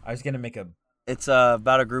 I was going to make a... It's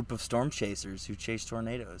about a group of storm chasers who chase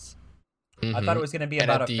tornadoes. I thought it was going to be And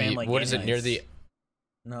about at a the- family. what is it, near Nice. the-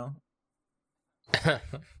 No?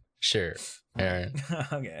 Sure, Aaron.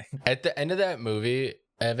 Okay. At the end of that movie,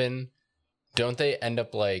 Evan, don't they end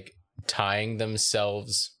up like tying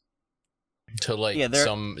themselves to like Yeah, they're-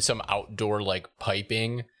 some outdoor like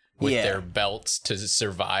piping with Yeah. their belts to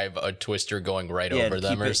survive a twister going right over to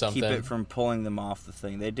them keep or it, something? Keep it from pulling them off the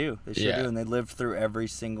thing. They do. They sure Yeah. do. And they live through every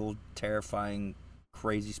single terrifying,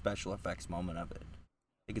 crazy special effects moment of it.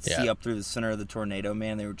 They could see Yeah. up through the center of the tornado,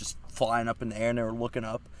 man. They were just flying up in the air and they were looking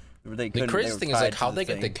up. They The couldn't- crazy they were thing is tied like to how the they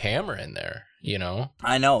get the thing. camera in there, you know?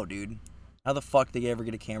 I know, dude. How the fuck did they ever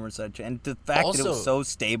get a camera inside? And the fact that it Also- was so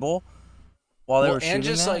stable while they Well, were shooting and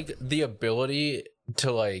just that? like the ability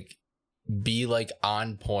to like be like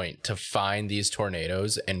on point to find these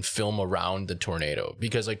tornadoes and film around the tornado,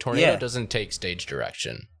 because like tornado Yeah. doesn't take stage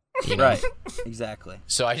direction, you know? Right. Exactly.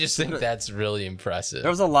 So I just think that's really impressive.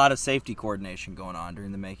 There was a lot of safety coordination going on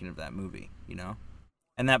during the making of that movie, you know?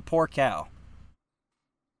 And that poor cow.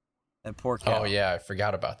 That poor cow. Oh yeah, I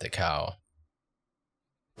forgot about the cow.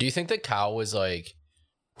 Do you think the cow was like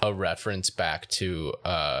a reference back to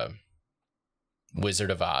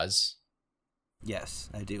Wizard of Oz? Yes,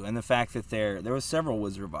 I do. And the fact that there was several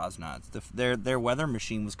Wizard of Oz nods. Their weather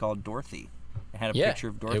machine was called Dorothy. It had a Yeah, picture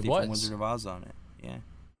of it Dorothy was. from Wizard of Oz on it. Yeah.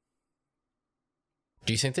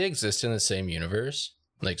 Do you think they exist in the same universe,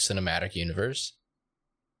 like cinematic universe?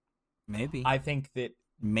 Maybe. I think that...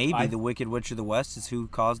 Maybe the Wicked Witch of the West is who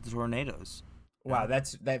caused the tornadoes. Wow,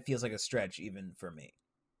 that feels like a stretch even for me.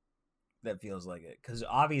 That feels like it. Because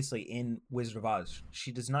obviously in Wizard of Oz,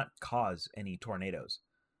 she does not cause any tornadoes.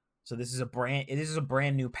 So this is a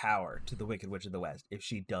brand new power to the Wicked Witch of the West if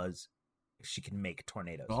she she can make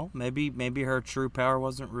tornadoes. Well, maybe her true power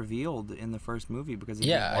wasn't revealed in the first movie because he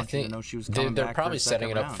didn't I want you think to know she was coming they're back probably for a setting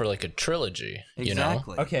it second up round. for like a trilogy.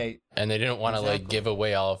 Exactly. Okay, And they didn't want to like Exactly. give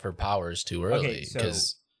away all of her powers too early Okay, so-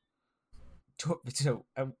 because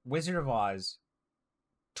Wizard of Oz,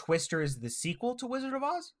 Twister is the sequel to Wizard of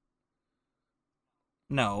Oz?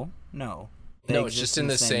 No. They no, it's exist just in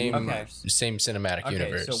the same universe. same cinematic Okay,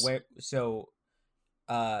 universe.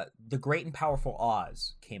 The Great and Powerful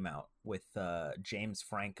Oz came out with James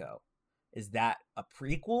Franco. Is that a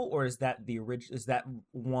prequel, or is that the original? Is that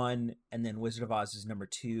one, and then Wizard of Oz is number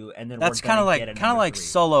 2, and then That's kind of like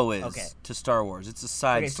Solo is Okay. to Star Wars. It's a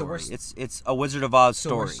side Okay, so story. we're It's a Wizard of Oz So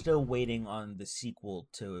story. we're still waiting on the sequel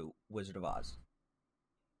to Wizard of Oz.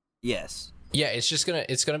 Yes. Yeah, it's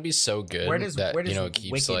gonna be so good Where does that it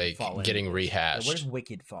keeps Wicked fall in getting this? rehashed. Where does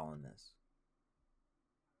Wicked fall in this?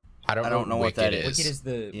 I don't know what that is. Wicked is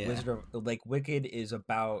the Yeah. Wizard of Wicked is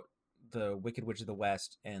about the Wicked Witch of the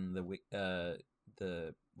West and the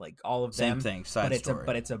like all of Same them. thing. Side But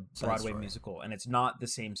story. it's a Broadway story. musical, and it's not the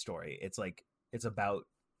same story. It's about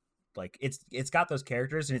like it's got those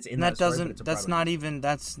characters, and it's in And that that story, but doesn't. it's a That's Broadway not musical. even.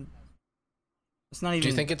 That's not even. Do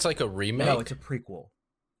you think it's like a remake? No, it's a prequel.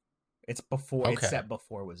 It's before. It's Okay. set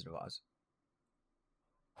before Wizard of Oz.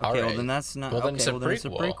 All Okay, well right. then that's not. Well, then okay, it's a well then it's a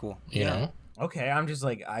prequel, prequel. You know? Okay, I'm just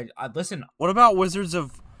like I listen. What about Wizards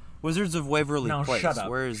of Waverly No, Place? shut up.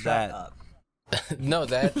 Where is Shut that? up. No,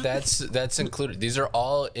 that's included. These are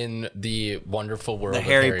all in the wonderful world The of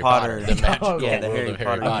Harry Potter. the magical Okay. Yeah, the world Harry of Harry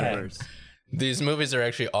Potter Potter. universe. These movies are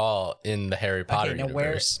actually all in the Harry Potter now where-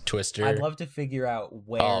 universe. Twister, I'd love to figure out all of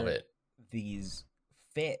where it. these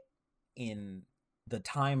fit in the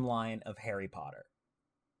timeline of Harry Potter,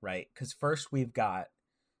 right? Because first we've got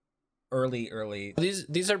early. These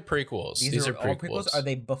are prequels. These are all prequels. Are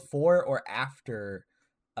they before or after?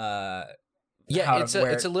 Yeah, it's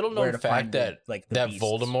a little where known to fact find that like the that Beasts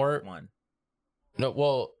Voldemort. one. No,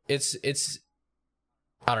 well, it's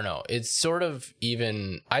I don't know. It's sort of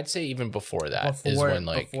even. I'd say even before that is when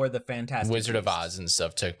like before the Fantastic Wizard of Beasts. Oz and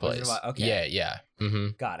stuff took Wizard of place. Oz, okay. Yeah. Mm-hmm.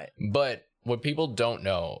 Got it. But what people don't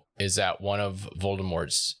know is that one of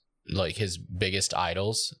Voldemort's like his biggest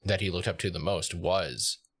idols that he looked up to the most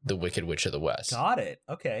was the Wicked Witch of the West. Got it.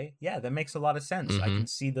 Okay. Yeah, that makes a lot of sense. I Mhm. can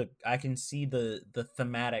see the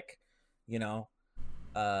thematic,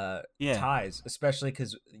 Yeah. ties, especially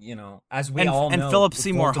because as we all know, And Philip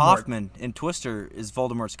Seymour Voldemort- Hoffman in Twister is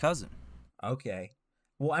Voldemort's cousin. Okay,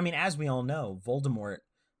 well, I mean, as we all know, Voldemort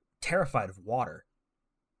terrified of water,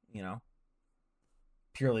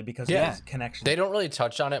 purely because of Yeah. his connection. They don't really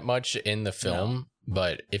touch on it much in the film,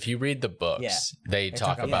 but if you read the books, Yeah. they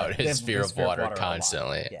talk about yeah, his fear of water a lot.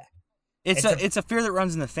 constantly. Yeah, It's a fear that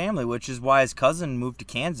runs in the family, which is why his cousin moved to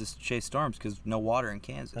Kansas to chase storms because no water in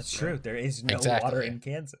Kansas. that's right? true. There is no Exactly. water in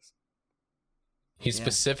Kansas. He Yeah.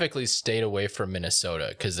 specifically stayed away from Minnesota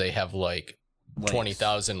because they have like Lakes.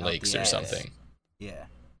 20,000 Out lakes the or ass. something. Yeah.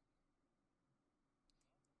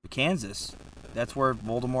 Kansas, that's where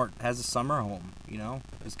Voldemort has a summer home.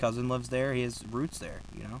 His cousin lives there. He has roots there.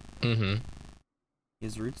 Mm-hmm. He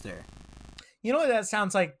has roots there. You know what that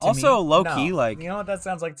sounds like to Also, me? low-key, No. like- You know what that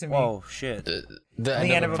sounds like to me? Whoa, shit. The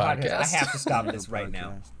end of the a podcast. I have to stop this right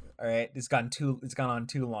now. Podcast. All right, it's gone on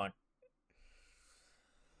too long.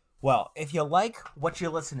 Well, if you like what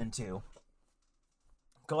you're listening to,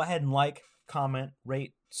 go ahead and like, comment,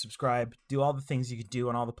 rate, subscribe, do all the things you could do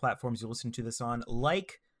on all the platforms you listen to this on.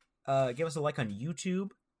 Give us a like on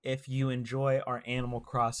YouTube if you enjoy our Animal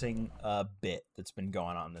Crossing bit that's been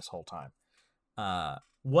going on this whole time.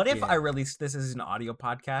 What if Yeah. I release this as an audio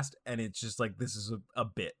podcast and it's just like this is a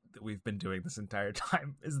bit that we've been doing this entire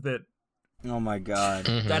time? Is that Oh my god.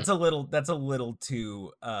 Mhm. that's a little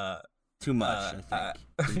too Too much, I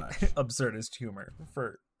think. Too much. absurdist humor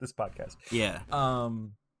for this podcast. Yeah.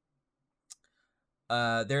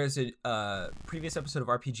 There is a previous episode of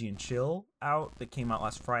RPG and Chill out that came out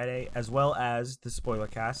last Friday, as well as the spoiler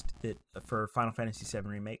cast that for Final Fantasy VII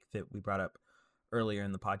Remake that we brought up earlier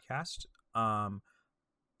in the podcast.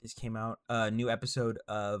 This came out a new episode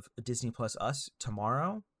of Disney Plus Us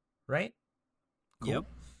tomorrow, right? Cool.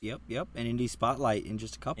 Yep. And Indie Spotlight in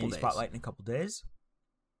just a couple Indie days. Spotlight in a couple days.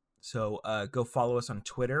 So go follow us on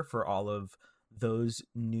Twitter for all of those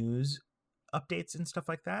news updates and stuff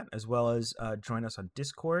like that, as well as join us on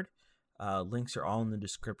Discord. Links are all in the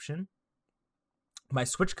description. My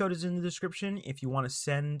Switch code is in the description if you want to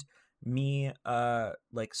send me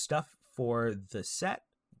like stuff for the set.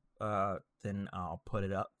 Then I'll put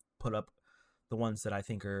up the ones that I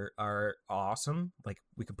think are awesome. Like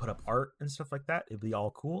we could put up art and stuff like that. It'd be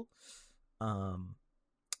all cool.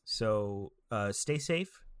 So stay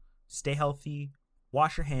safe, stay healthy,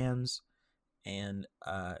 wash your hands, and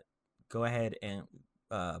go ahead and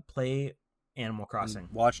play Animal Crossing.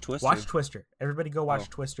 Watch Twister. Watch Twister. Everybody go watch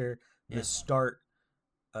Twister. The Yeah. start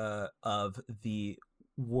of the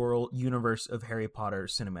world universe of Harry Potter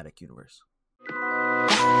cinematic universe.